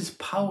Jesus'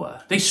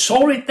 power. They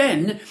saw it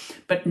then,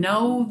 but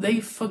now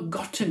they've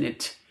forgotten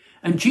it.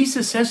 And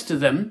Jesus says to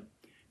them,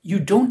 you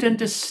don't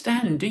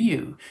understand, do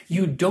you?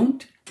 You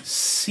don't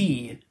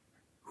see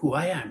who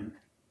I am.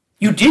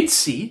 You did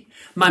see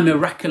my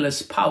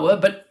miraculous power,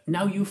 but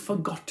now you've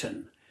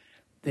forgotten.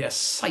 Their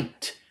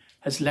sight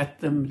has let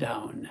them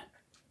down.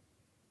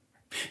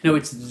 Now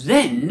it's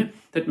then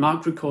that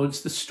Mark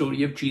records the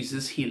story of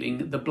Jesus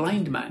healing the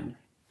blind man,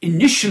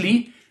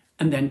 initially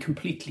and then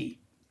completely.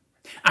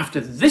 After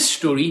this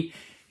story,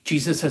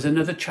 Jesus has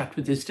another chat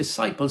with his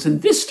disciples,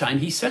 and this time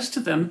he says to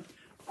them,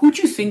 who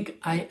do you think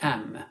I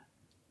am?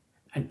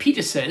 And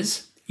Peter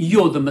says,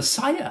 you're the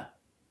Messiah.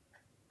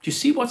 Do you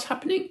see what's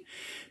happening?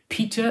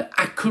 Peter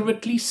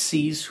accurately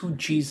sees who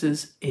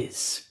Jesus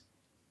is.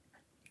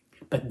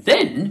 But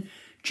then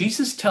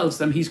Jesus tells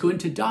them he's going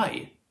to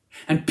die.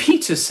 And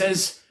Peter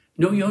says,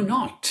 no, you're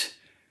not.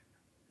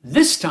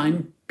 This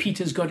time,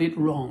 Peter's got it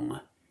wrong.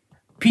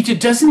 Peter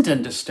doesn't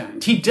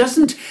understand. He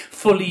doesn't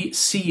fully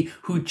see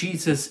who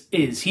Jesus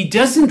is. He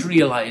doesn't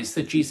realize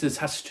that Jesus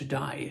has to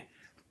die.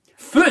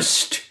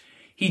 First,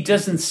 he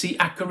doesn't see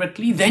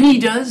accurately, then he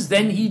does,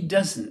 then he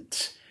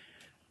doesn't.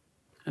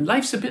 And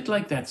life's a bit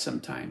like that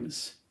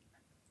sometimes.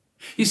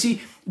 You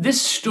see,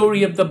 this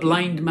story of the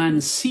blind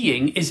man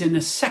seeing is in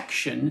a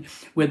section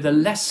where the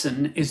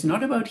lesson is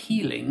not about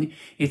healing,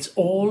 it's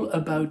all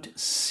about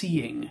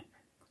seeing,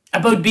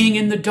 about being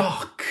in the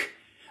dark,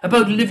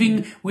 about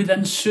living with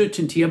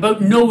uncertainty,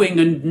 about knowing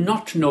and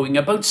not knowing,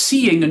 about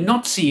seeing and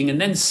not seeing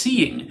and then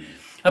seeing,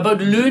 about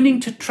learning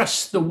to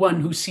trust the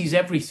one who sees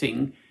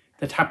everything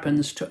that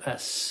happens to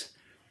us.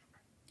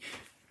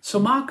 So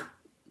Mark,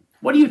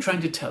 what are you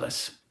trying to tell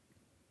us?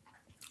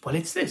 Well,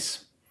 it's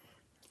this.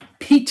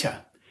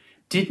 Peter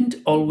didn't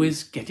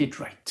always get it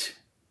right.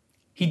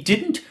 He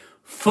didn't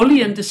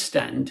fully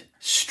understand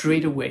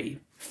straight away.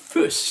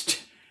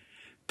 First,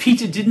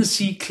 Peter didn't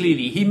see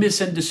clearly. He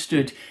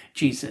misunderstood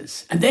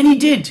Jesus. And then he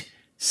did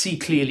see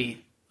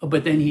clearly,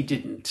 but then he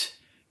didn't.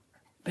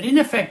 But in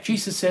effect,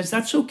 Jesus says,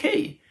 that's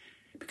okay,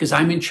 because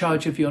I'm in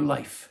charge of your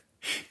life.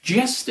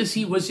 Just as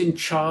he was in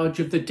charge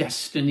of the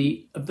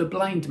destiny of the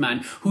blind man,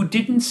 who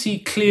didn't see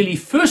clearly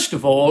first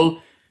of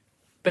all,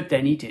 but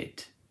then he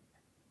did.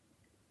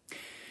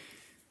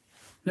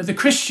 Now, the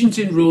Christians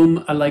in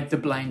Rome are like the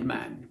blind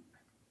man.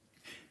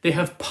 They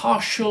have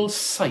partial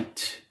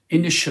sight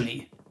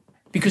initially,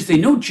 because they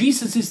know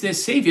Jesus is their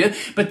saviour,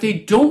 but they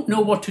don't know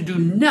what to do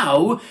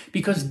now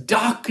because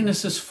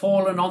darkness has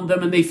fallen on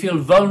them and they feel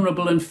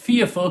vulnerable and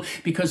fearful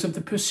because of the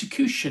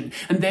persecution.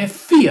 And their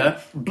fear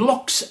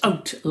blocks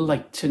out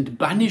light and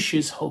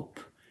banishes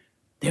hope.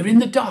 They're in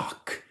the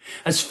dark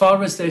as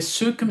far as their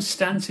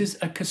circumstances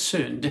are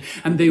concerned,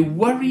 and they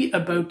worry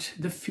about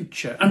the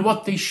future and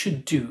what they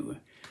should do.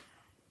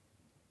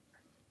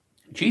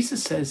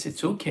 Jesus says,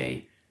 it's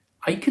okay,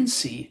 I can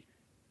see,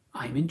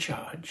 I'm in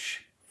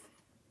charge.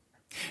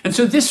 And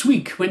so this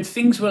week, when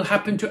things will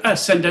happen to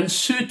us and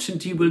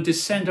uncertainty will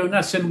descend on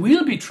us and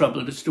we'll be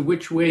troubled as to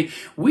which way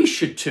we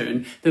should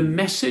turn, the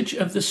message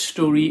of the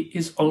story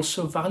is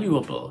also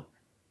valuable.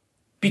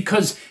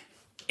 Because,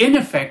 in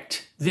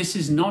effect, this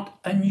is not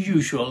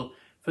unusual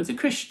for the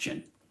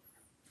Christian.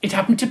 It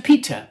happened to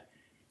Peter.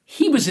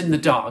 He was in the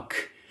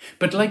dark,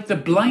 but like the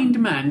blind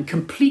man,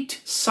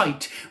 complete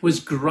sight was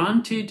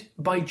granted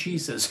by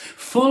Jesus.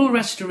 Full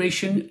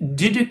restoration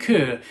did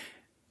occur.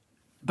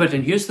 But,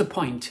 and here's the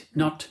point,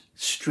 not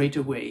straight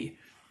away.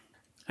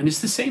 And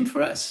it's the same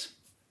for us.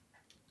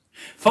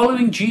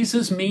 Following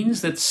Jesus means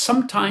that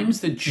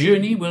sometimes the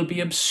journey will be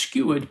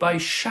obscured by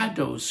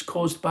shadows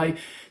caused by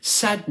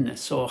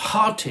sadness or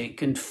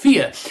heartache and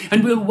fear,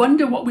 and we'll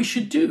wonder what we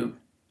should do.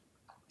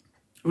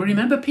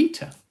 Remember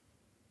Peter?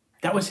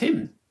 That was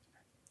him.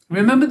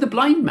 Remember the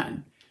blind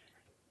man?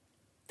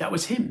 That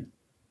was him.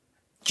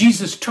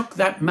 Jesus took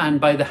that man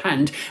by the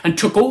hand and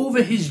took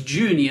over his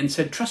journey and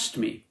said, trust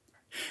me.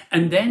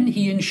 And then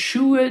he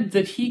ensured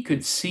that he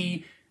could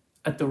see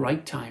at the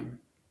right time.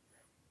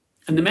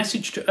 And the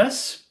message to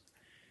us,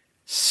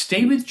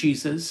 stay with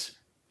Jesus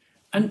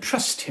and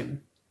trust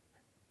him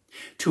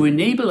to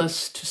enable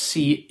us to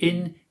see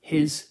in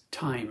his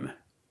time.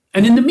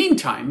 And in the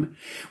meantime,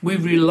 we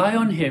rely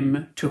on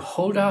him to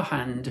hold our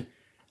hand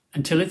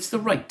until it's the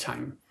right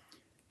time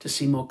to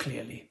see more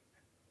clearly.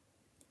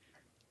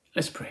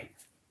 Let's pray.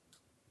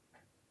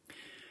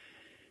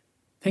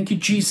 Thank you,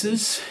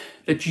 Jesus,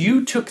 that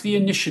you took the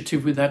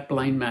initiative with that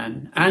blind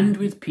man and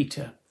with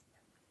Peter.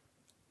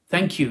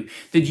 Thank you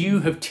that you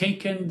have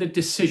taken the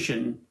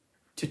decision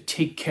to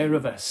take care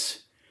of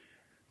us.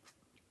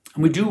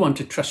 And we do want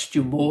to trust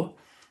you more,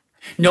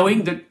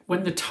 knowing that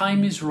when the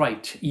time is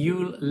right,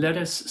 you'll let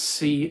us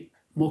see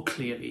more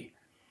clearly.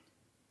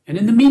 And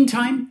in the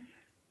meantime,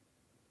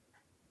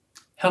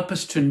 help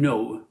us to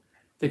know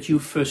that you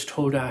first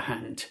hold our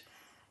hand.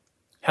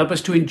 Help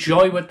us to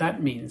enjoy what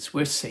that means.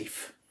 We're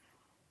safe.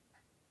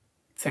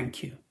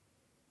 Thank you.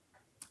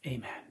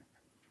 Amen.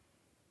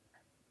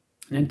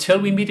 And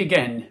until we meet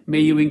again, may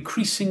you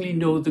increasingly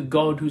know the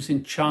God who's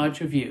in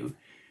charge of you,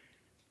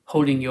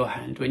 holding your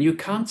hand when you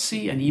can't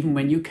see and even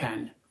when you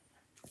can.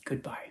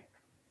 Goodbye.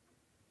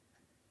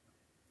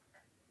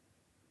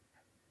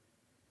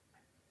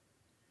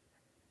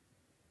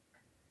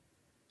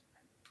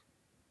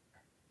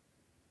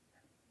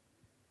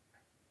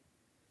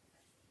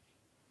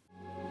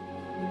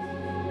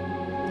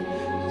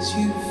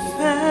 You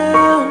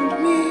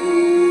found me.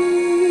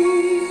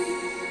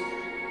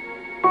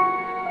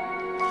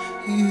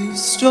 You've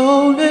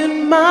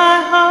stolen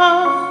my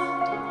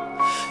heart.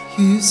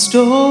 You've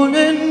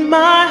stolen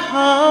my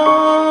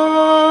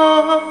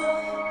heart.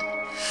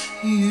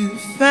 You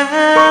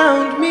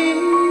found me.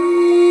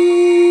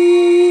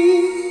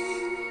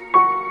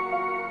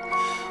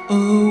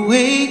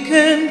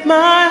 Awakened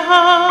my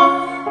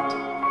heart.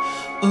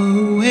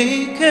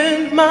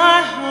 Awakened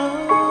my heart.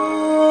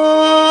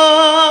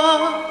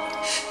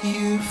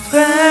 You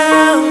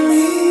found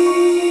me.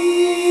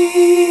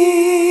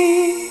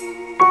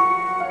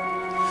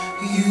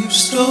 You've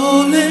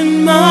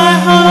stolen my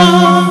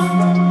heart.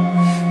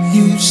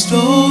 You've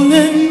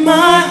stolen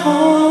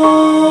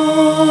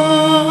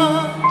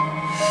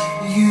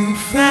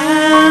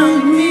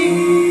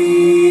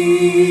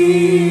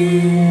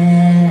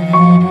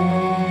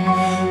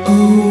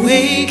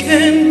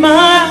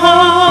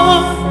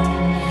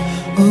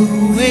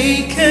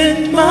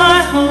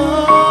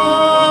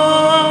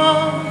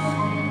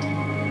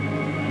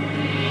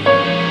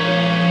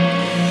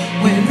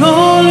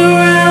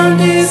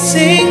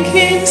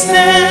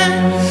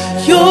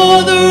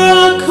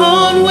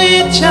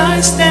which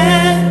I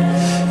stand.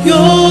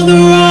 You're the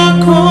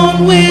rock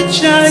on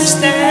which I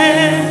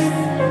stand.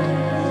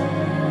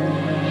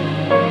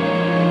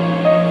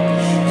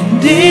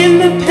 And in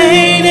the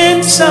pain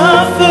and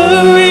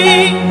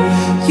suffering,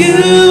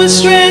 you are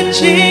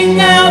stretching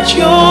out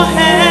your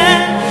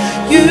hand.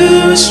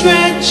 You are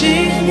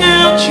stretching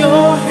out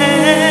your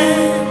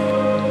hand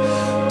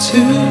to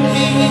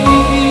me.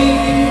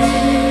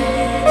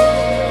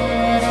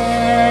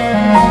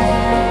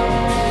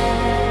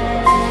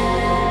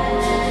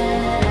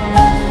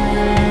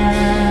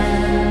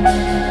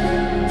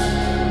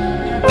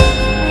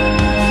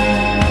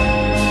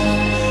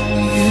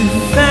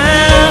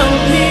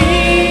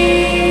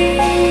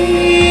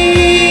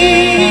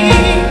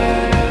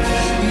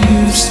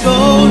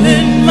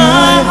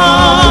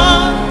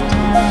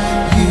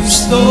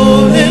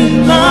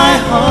 Stolen my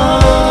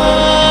heart,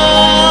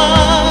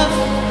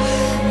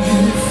 you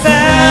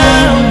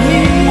found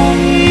me,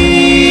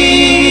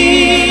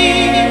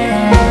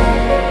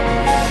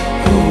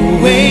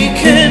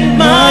 awakened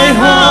my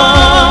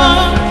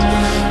heart,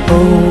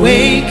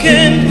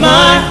 awakened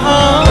my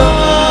heart.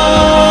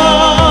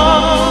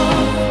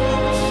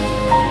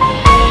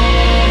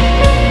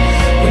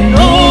 When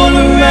all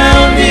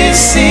around is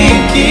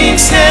sinking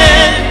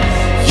sand,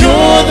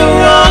 you're the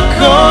rock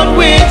on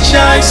which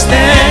I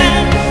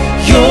stand.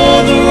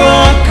 You're the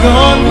rock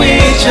on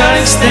which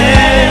I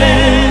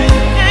stand.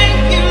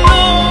 Thank you,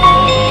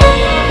 Lord.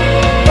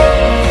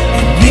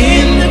 And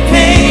in the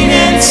pain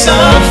and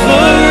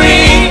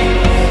suffering,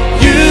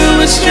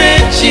 you are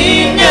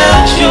stretching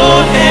out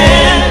your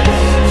hand.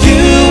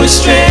 You are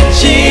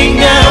stretching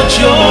out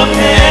your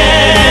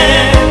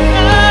hand.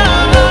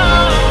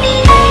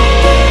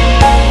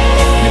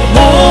 And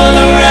all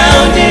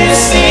around is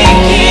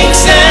sinking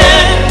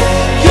sand.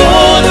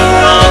 You're the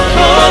rock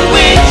on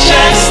which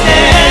I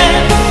stand.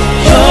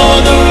 You're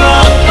the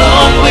rock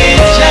on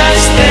which I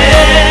stand.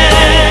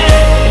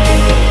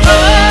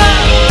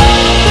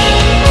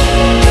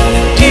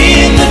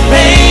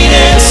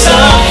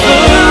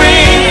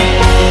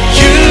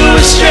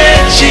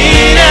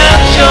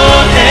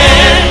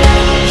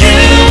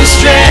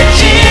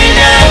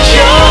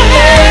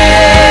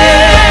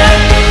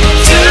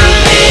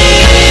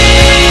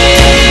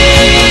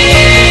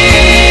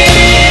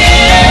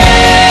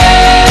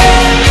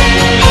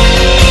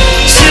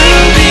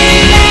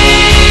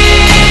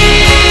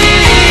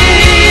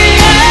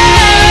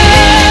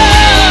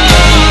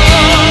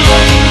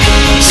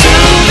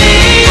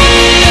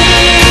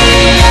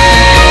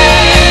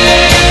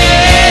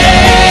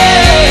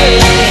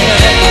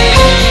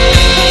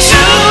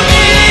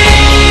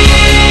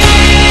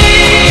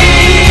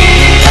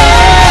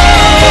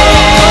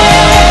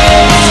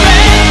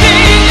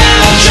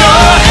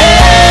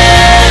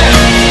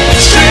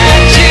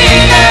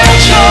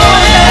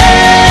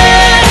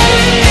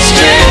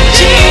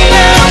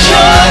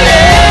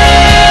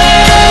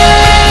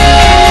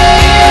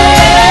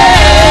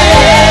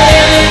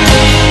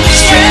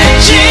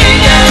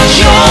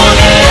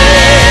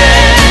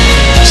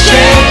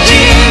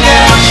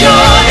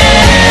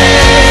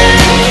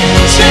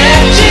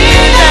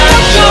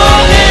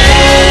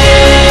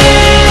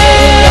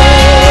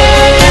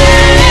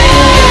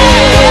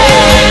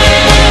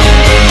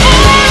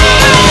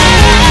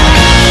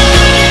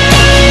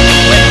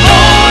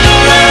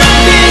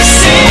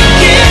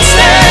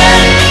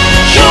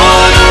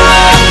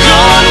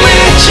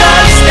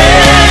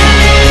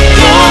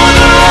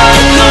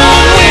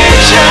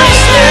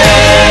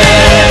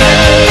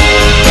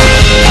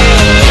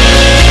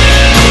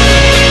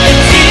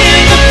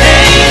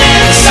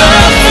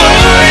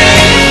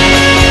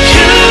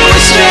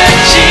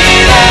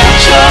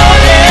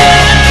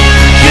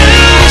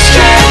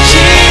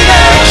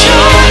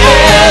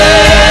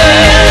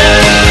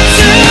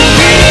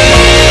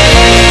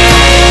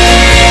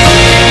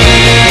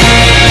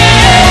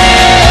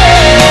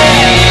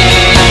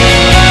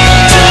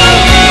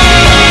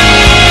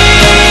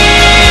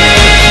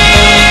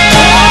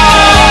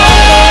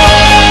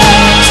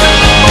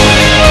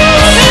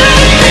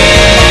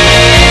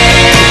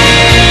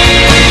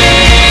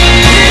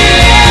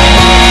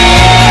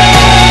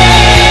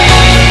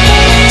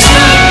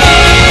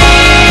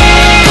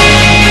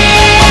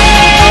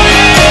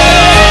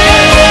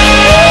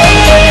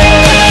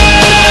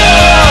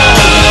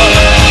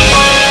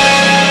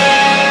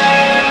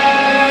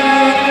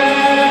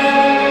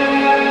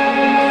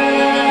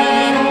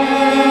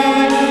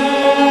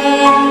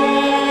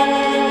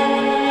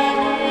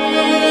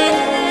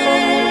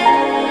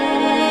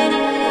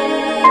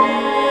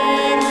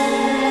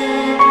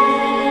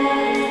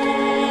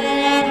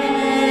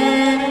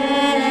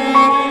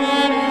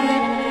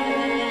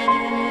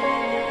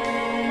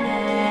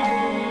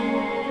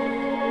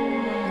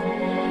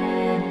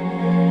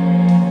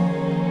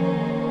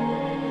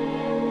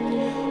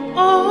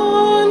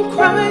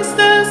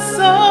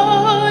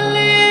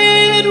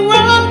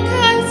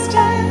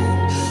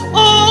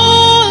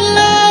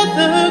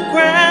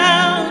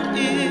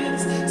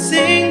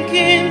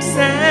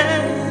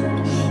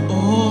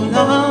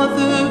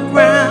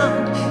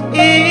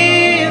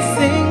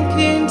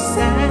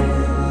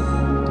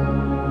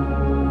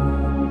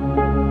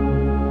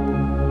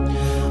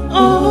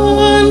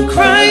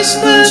 Christ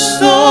the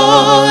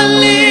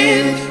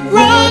solid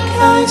rock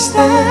I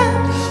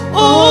stand.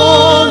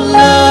 All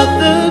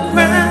other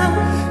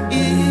ground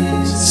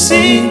is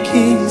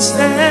sinking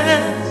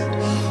sand.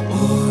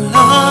 All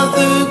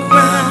other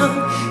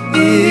ground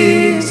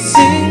is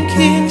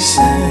sinking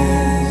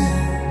sand.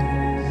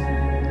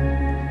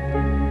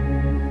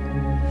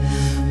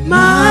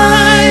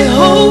 My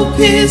hope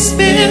is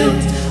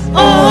built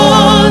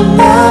on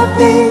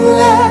nothing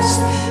less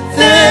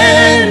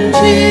than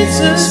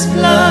Jesus'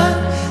 blood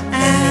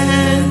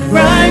and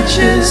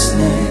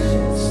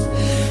righteousness.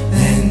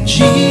 Than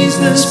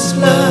Jesus'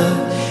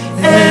 blood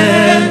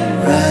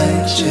and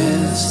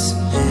righteousness.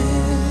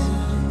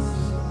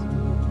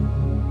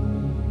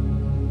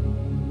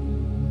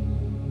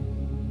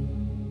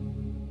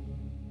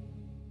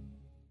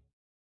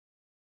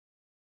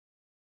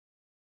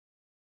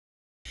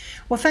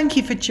 Well, thank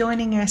you for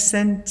joining us,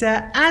 and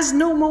as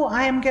normal,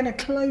 I am going to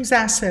close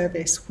our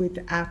service with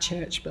our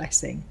church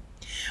blessing.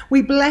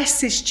 We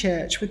bless this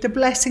church with the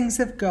blessings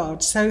of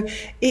God so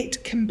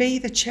it can be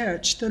the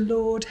church the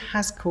Lord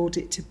has called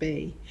it to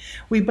be.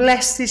 We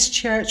bless this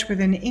church with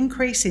an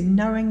increase in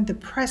knowing the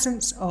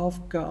presence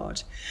of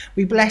God.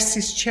 We bless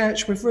this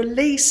church with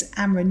release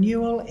and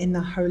renewal in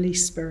the Holy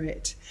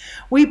Spirit.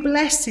 We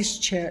bless this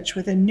church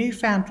with a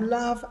newfound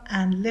love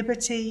and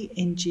liberty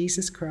in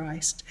Jesus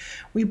Christ.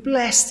 We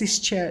bless this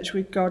church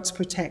with God's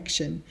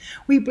protection.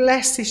 We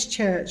bless this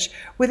church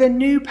with a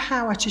new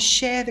power to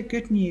share the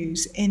good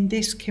news in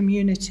this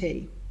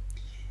community,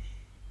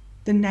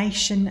 the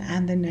nation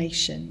and the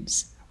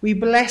nations. We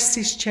bless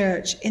this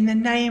church in the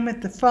name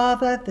of the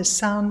Father, the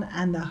Son,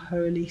 and the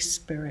Holy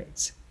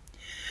Spirit.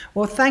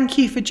 Well, thank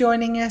you for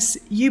joining us.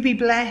 You be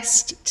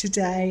blessed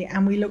today,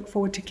 and we look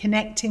forward to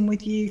connecting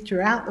with you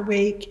throughout the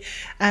week.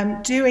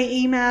 Do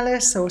email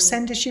us or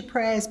send us your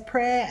prayers,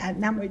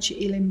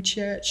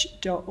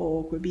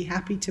 prayer@nantwichelimchurch.org. We'll be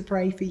happy to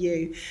pray for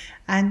you.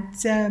 And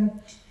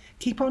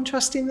keep on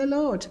trusting the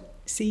Lord.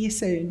 See you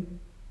soon.